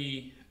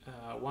already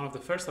one of the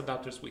first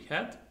adapters we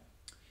had,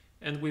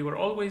 and we were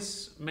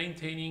always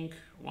maintaining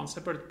one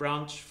separate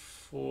branch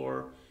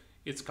for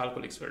its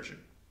Calculix version.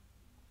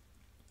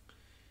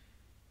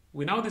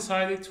 We now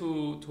decided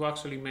to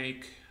actually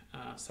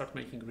start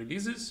making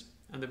releases,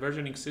 and the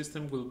versioning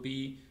system will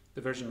be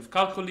the version of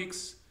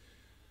Calculix,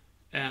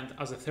 and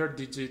as a third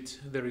digit,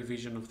 the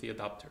revision of the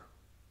adapter.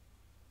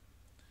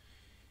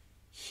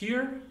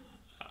 Here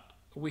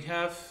we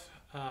have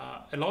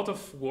a lot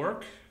of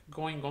work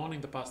going on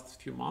in the past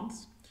few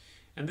months,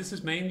 and this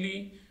is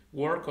mainly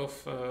work of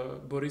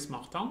Boris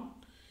Martin,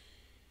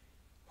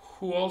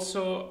 who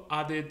also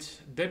added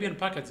Debian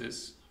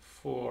packages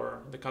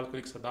for the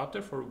Calculix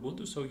adapter for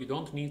Ubuntu, so you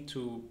don't need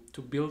to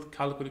build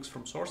Calculix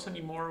from source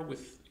anymore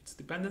with its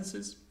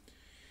dependencies.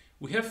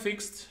 We have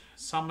fixed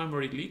some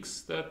memory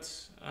leaks that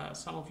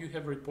some of you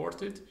have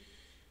reported.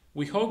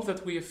 We hope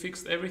that we have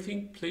fixed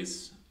everything.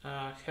 Please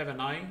have an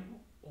eye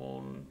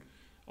on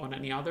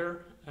any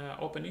other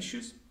open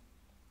issues.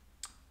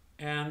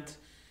 And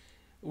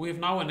we have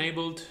now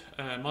enabled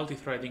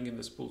multi-threading in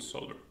the spool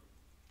solver.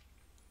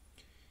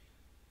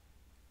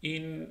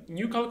 In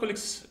new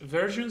Calculix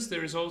versions,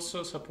 there is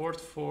also support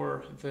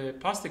for the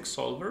plastic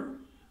solver,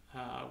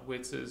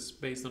 which is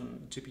based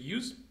on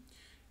GPUs,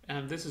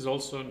 and this is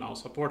also now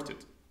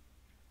supported.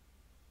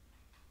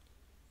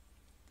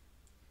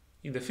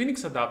 In the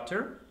Phoenix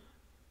adapter,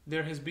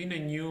 there has been a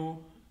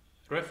new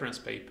reference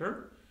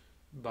paper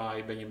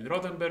by Benjamin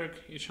Rodenberg,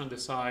 Ishan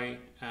Desai,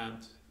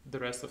 and the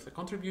rest of the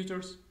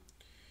contributors,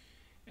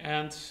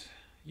 and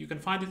you can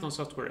find it on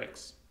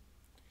SoftwareX.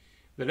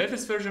 The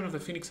latest version of the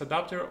Phoenix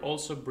adapter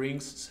also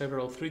brings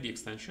several 3D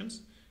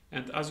extensions,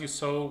 and as you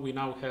saw, we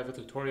now have a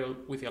tutorial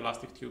with the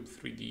Elastic Tube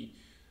 3D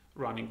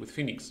running with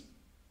Phoenix.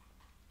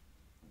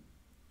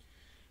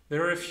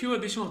 There are a few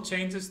additional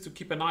changes to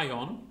keep an eye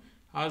on,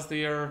 as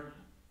they are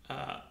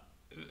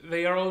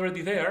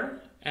already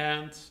there,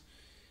 and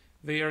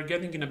they are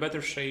getting in a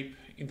better shape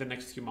in the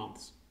next few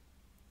months.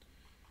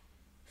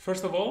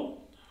 First of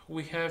all,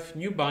 we have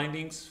new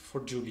bindings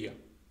for Julia.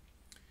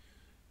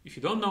 If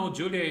you don't know,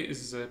 Julia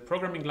is a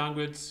programming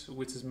language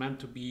which is meant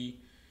to be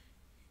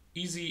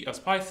easy as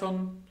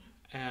Python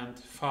and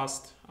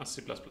fast as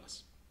C++.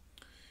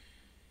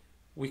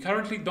 We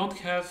currently don't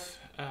have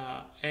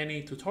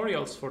any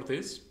tutorials for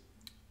this,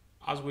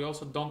 as we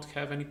also don't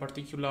have any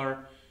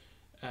particular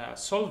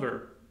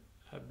solver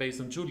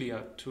based on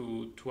Julia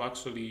to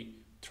actually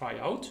try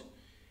out.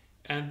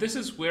 And this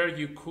is where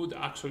you could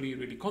actually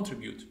really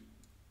contribute.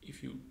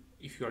 if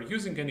you are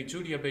using any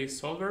Julia-based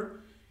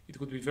solver, it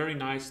would be very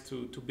nice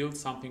to build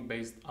something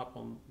based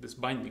upon these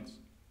bindings.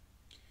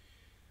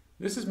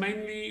 This is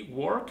mainly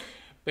work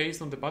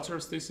based on the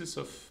bachelor's thesis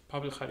of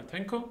Pavel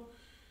Haritenko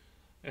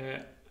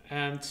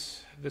and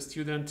the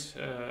student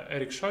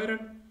Eric Scheurer,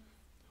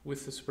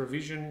 with the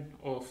supervision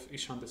of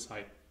Ishan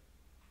Desai.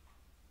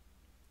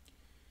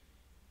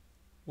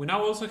 We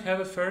now also have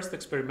a first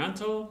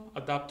experimental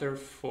adapter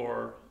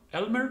for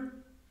Elmer,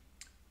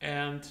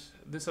 and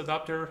this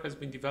adapter has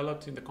been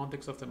developed in the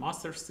context of the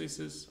master's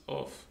thesis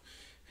of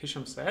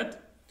Hisham Saed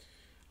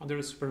under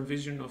the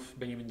supervision of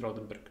Benjamin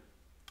Rodenberg.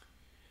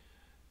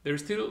 There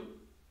is still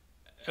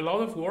a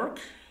lot of work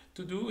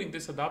to do in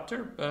this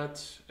adapter,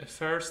 but a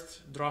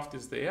first draft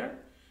is there,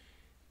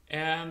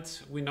 and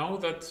we know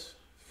that,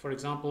 for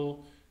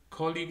example,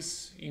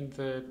 colleagues in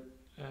the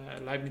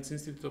Leibniz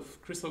Institute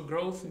of Crystal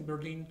Growth in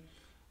Berlin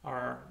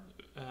are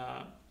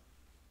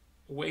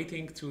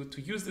waiting to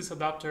use this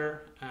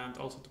adapter and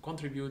also to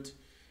contribute,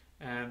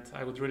 and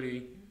I would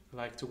really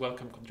like to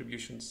welcome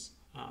contributions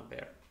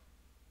there.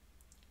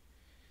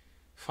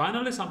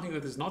 Finally, something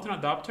that is not an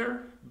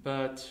adapter,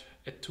 but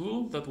a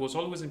tool that was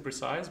always in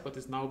preCICE but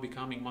is now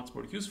becoming much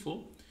more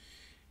useful,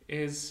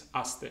 is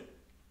ASTE.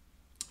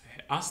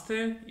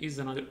 ASTE is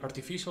an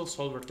artificial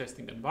solver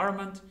testing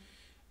environment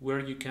where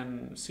you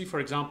can see,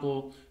 for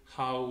example,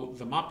 how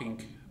the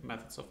mapping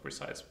methods of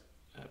preCICE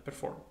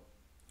perform.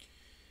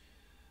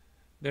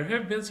 There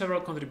have been several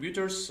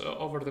contributors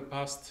over the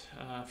past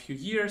few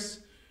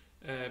years,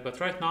 but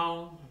right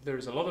now there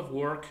is a lot of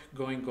work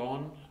going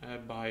on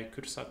by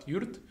Kürsat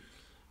Yurt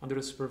under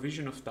the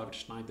supervision of David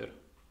Schneider.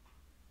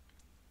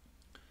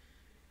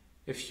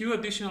 A few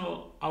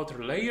additional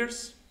outer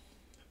layers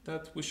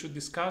that we should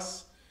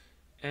discuss,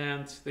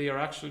 and they are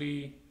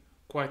actually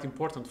quite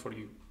important for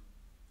you.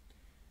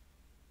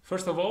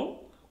 First of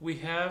all, we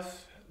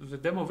have the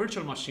demo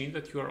virtual machine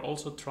that you are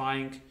also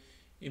trying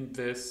in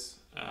this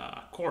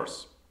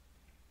course.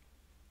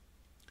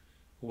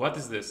 What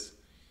is this?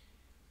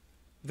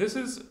 This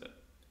is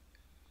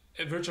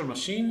a virtual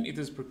machine. It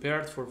is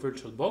prepared for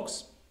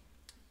VirtualBox,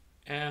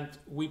 and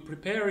we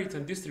prepare it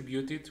and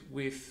distribute it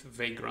with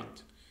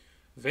Vagrant.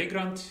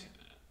 Vagrant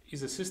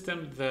is a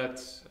system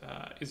that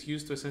is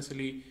used to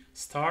essentially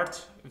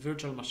start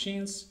virtual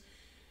machines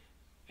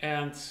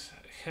and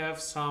have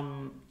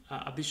some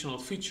additional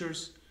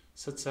features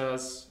such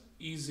as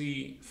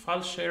easy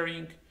file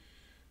sharing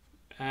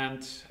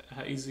and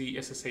easy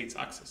SSH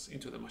access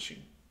into the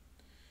machine.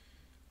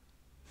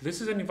 This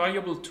is an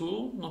invaluable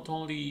tool, not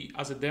only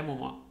as a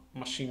demo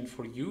machine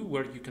for you,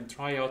 where you can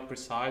try out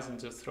preCICE and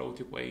just throw it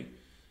away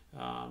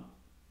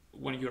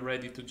when you're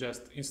ready to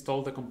just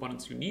install the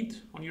components you need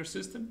on your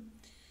system,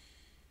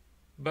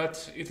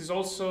 but it is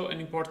also an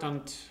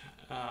important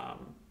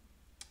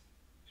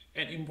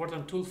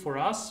tool for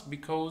us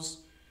because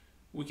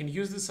we can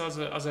use this as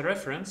a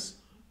reference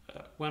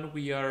when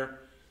we are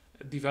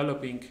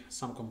developing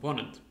some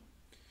component.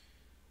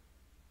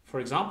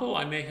 For example,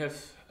 I may have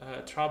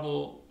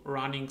trouble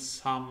running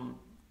some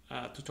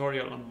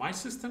tutorial on my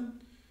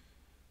system,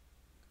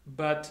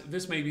 but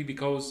this may be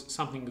because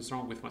something is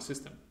wrong with my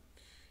system.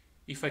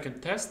 If I can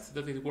test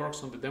that it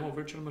works on the demo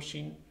virtual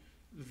machine,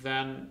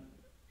 then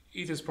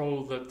it is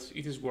probable that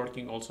it is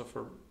working also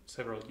for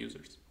several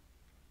users.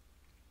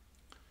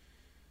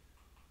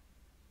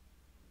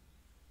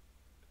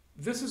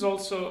 This is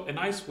also a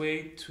nice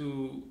way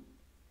to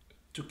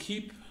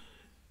keep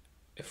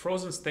a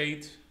frozen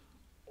state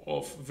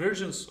of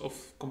versions of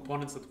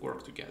components that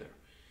work together.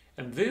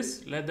 And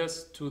this led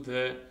us to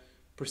the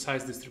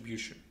preCICE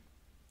distribution.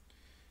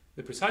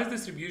 The preCICE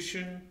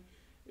distribution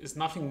is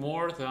nothing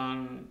more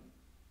than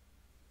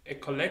a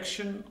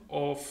collection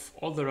of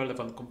all the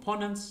relevant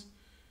components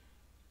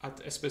at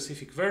a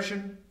specific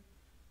version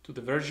to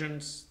the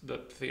versions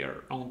that they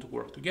are known to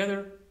work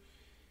together.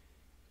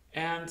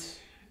 And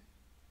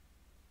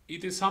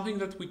it is something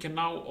that we can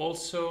now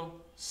also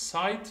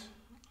cite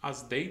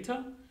as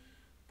data,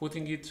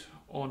 putting it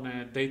on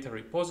a data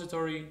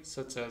repository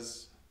such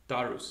as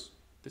Darus.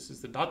 This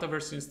is the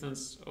Dataverse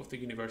instance of the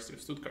University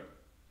of Stuttgart.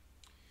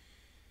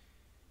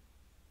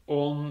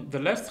 On the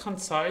left-hand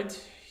side,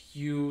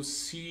 you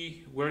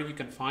see where you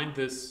can find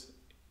this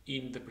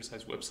in the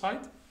preCICE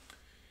website.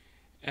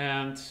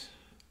 And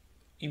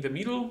in the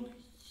middle,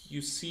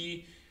 you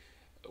see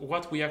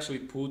what we actually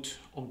put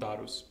on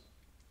Darus.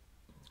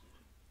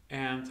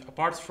 And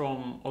apart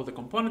from all the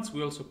components,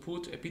 we also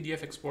put a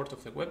PDF export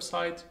of the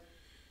website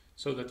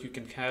so that you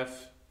can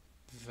have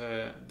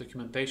the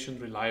documentation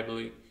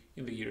reliably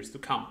in the years to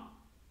come.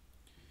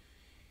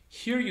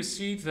 Here you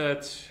see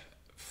that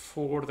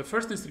for the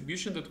first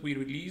distribution that we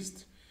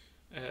released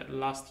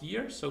last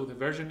year, so the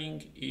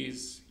versioning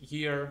is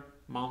year,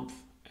 month,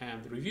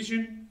 and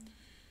revision,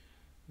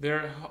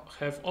 there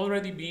have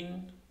already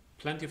been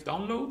plenty of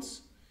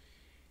downloads,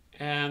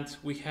 and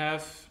we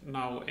have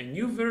now a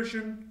new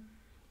version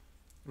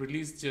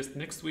released just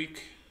next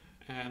week,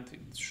 and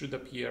it should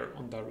appear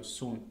on Darus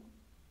soon.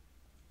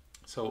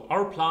 So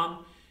our plan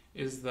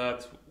is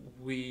that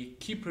we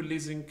keep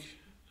releasing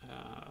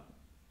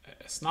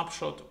a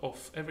snapshot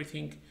of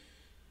everything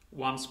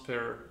once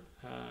per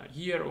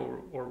year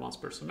or once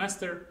per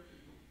semester,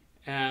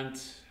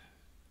 and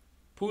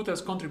put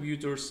as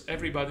contributors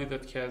everybody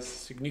that has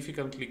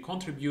significantly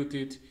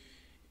contributed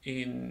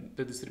in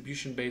the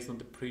distribution based on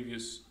the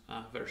previous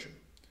version.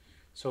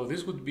 So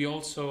this would be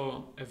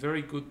also a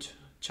very good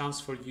chance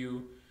for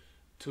you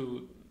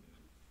to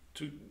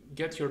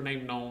get your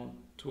name known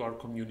to our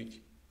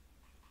community.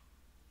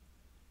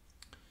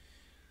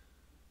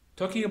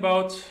 Talking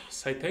about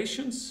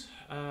citations,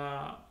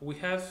 we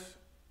have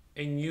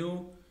a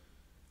new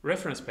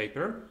reference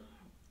paper.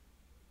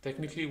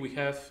 Technically, we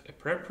have a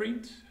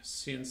preprint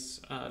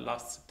since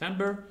last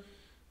September.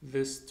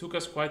 This took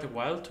us quite a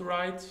while to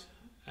write,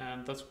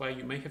 and that's why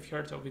you may have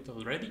heard of it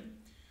already.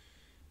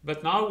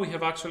 But now we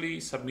have actually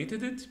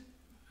submitted it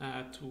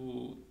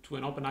to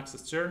an open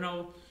access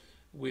journal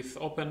with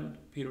open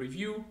peer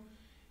review.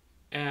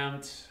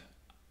 And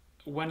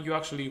when you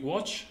actually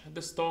watch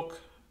this talk,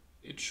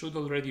 it should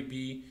already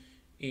be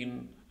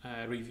in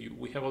review.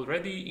 We have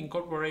already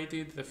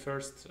incorporated the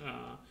first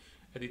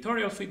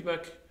editorial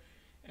feedback,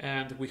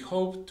 and we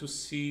hope to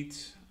see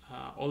it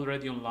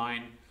already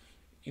online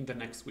in the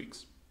next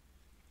weeks.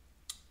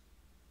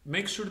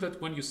 Make sure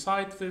that when you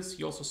cite this,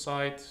 you also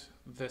cite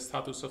the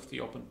status of the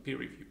open peer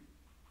review.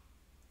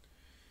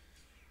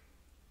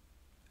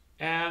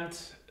 And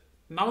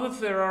now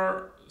that there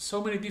are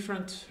so many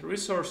different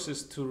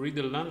resources to read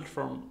and learn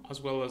from,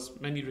 as well as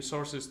many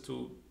resources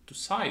to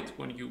cite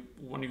when you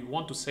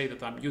want to say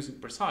that I'm using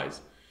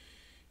preCICE,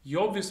 you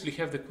obviously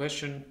have the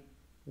question,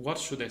 what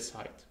should I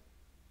cite?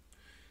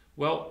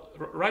 Well,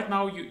 right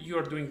now you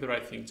are doing the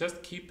right thing.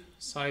 Just keep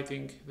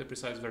citing the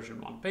preCICE version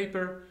 1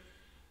 paper.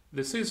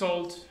 This is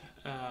old.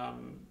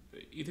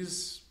 It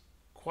is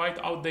quite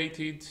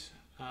outdated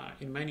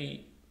in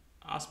many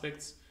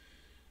aspects,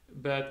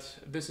 but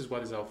this is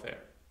what is out there.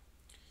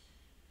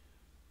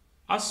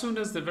 As soon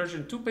as the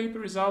version 2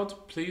 paper is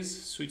out,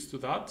 please switch to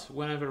that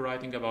whenever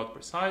writing about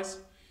preCICE.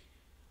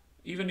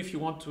 Even if you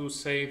want to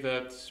say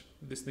that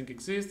this thing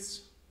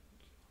exists,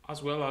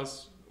 as well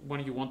as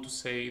when you want to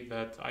say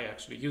that I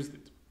actually used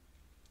it.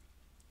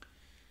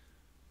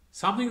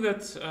 Something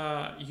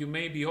that you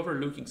may be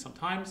overlooking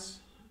sometimes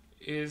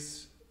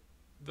is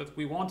that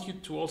we want you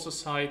to also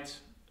cite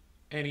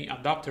any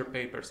adapter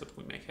papers that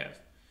we may have.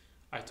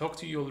 I talked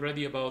to you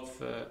already about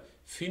the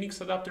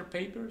Phoenix adapter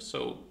paper,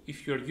 so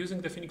if you're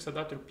using the Phoenix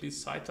adapter, please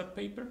cite that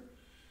paper,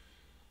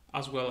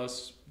 as well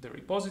as the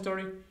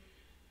repository.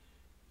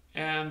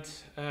 And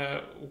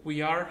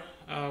we are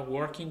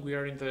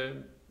in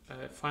the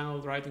final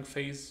writing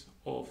phase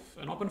of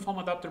an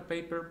OpenFOAM adapter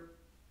paper,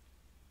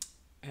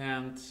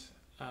 and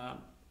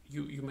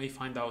you may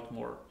find out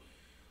more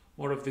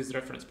of these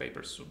reference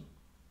papers soon.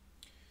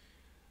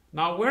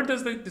 Now, where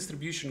does the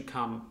distribution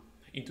come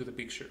into the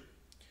picture?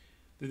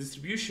 The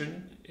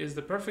distribution is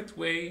the perfect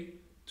way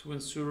to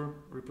ensure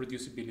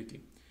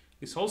reproducibility.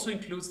 This also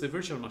includes the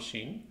virtual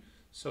machine,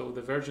 so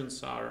the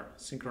versions are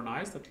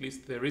synchronized. At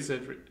least there is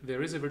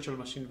a virtual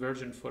machine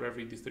version for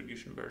every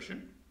distribution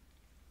version.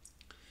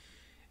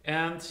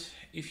 And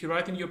if you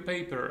write in your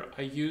paper,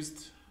 I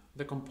used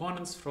the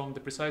components from the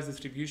preCICE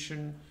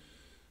distribution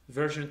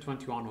version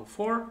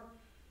 2104,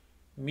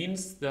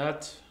 means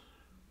that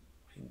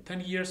in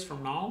 10 years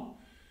from now,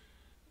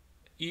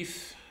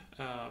 if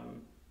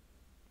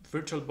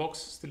VirtualBox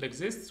still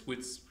exists,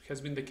 which has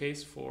been the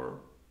case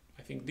for,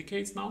 I think,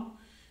 decades now,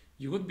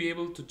 you would be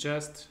able to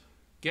just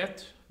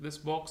get this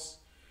box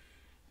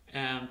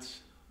and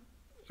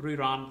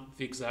rerun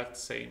the exact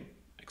same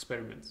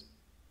experiments.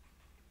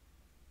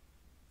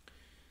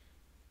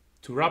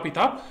 To wrap it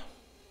up,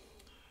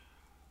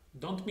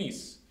 don't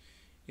miss,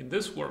 in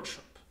this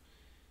workshop,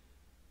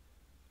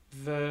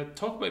 the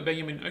talk by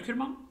Benjamin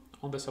Öckermann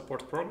on the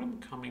support program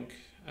coming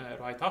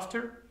right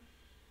after,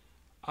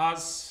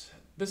 as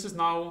this is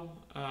now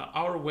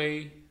our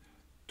way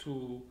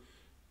to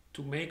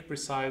make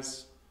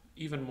preCICE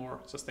even more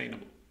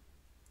sustainable.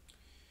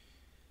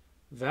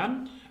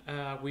 Then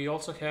we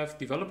also have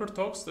developer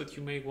talks that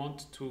you may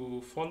want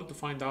to follow to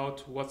find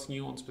out what's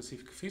new on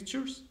specific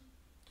features.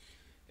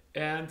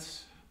 And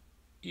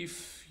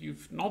if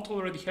you've not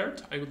already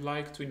heard, I would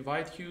like to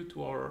invite you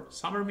to our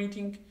summer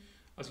meeting,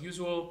 as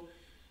usual,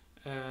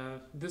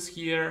 this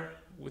year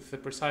with the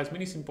preCICE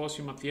mini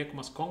symposium at the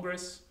ECOMAS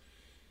Congress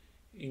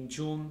in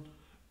June,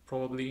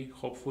 probably,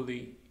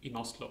 hopefully, in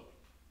Oslo.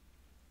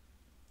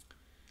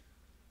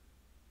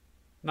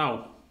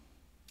 Now,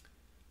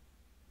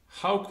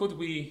 how could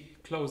we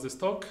close this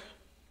talk,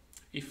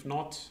 if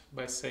not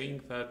by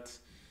saying that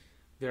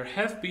there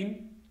have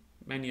been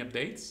many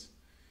updates,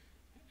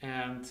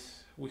 and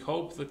we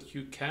hope that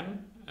you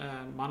can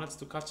manage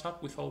to catch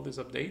up with all these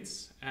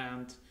updates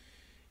and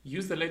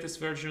use the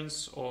latest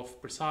versions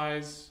of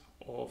preCICE,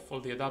 of all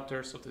the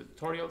adapters, of the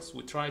tutorials.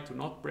 We try to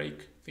not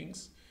break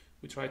things.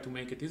 We try to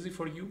make it easy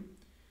for you.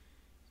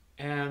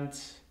 And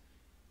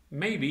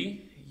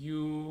maybe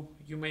you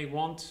may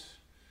want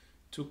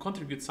to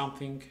contribute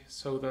something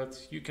so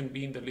that you can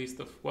be in the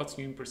list of what's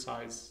new in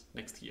preCICE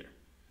next year.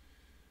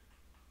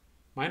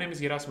 My name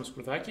is Gerasimos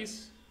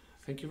Chourdakis.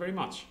 Thank you very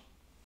much.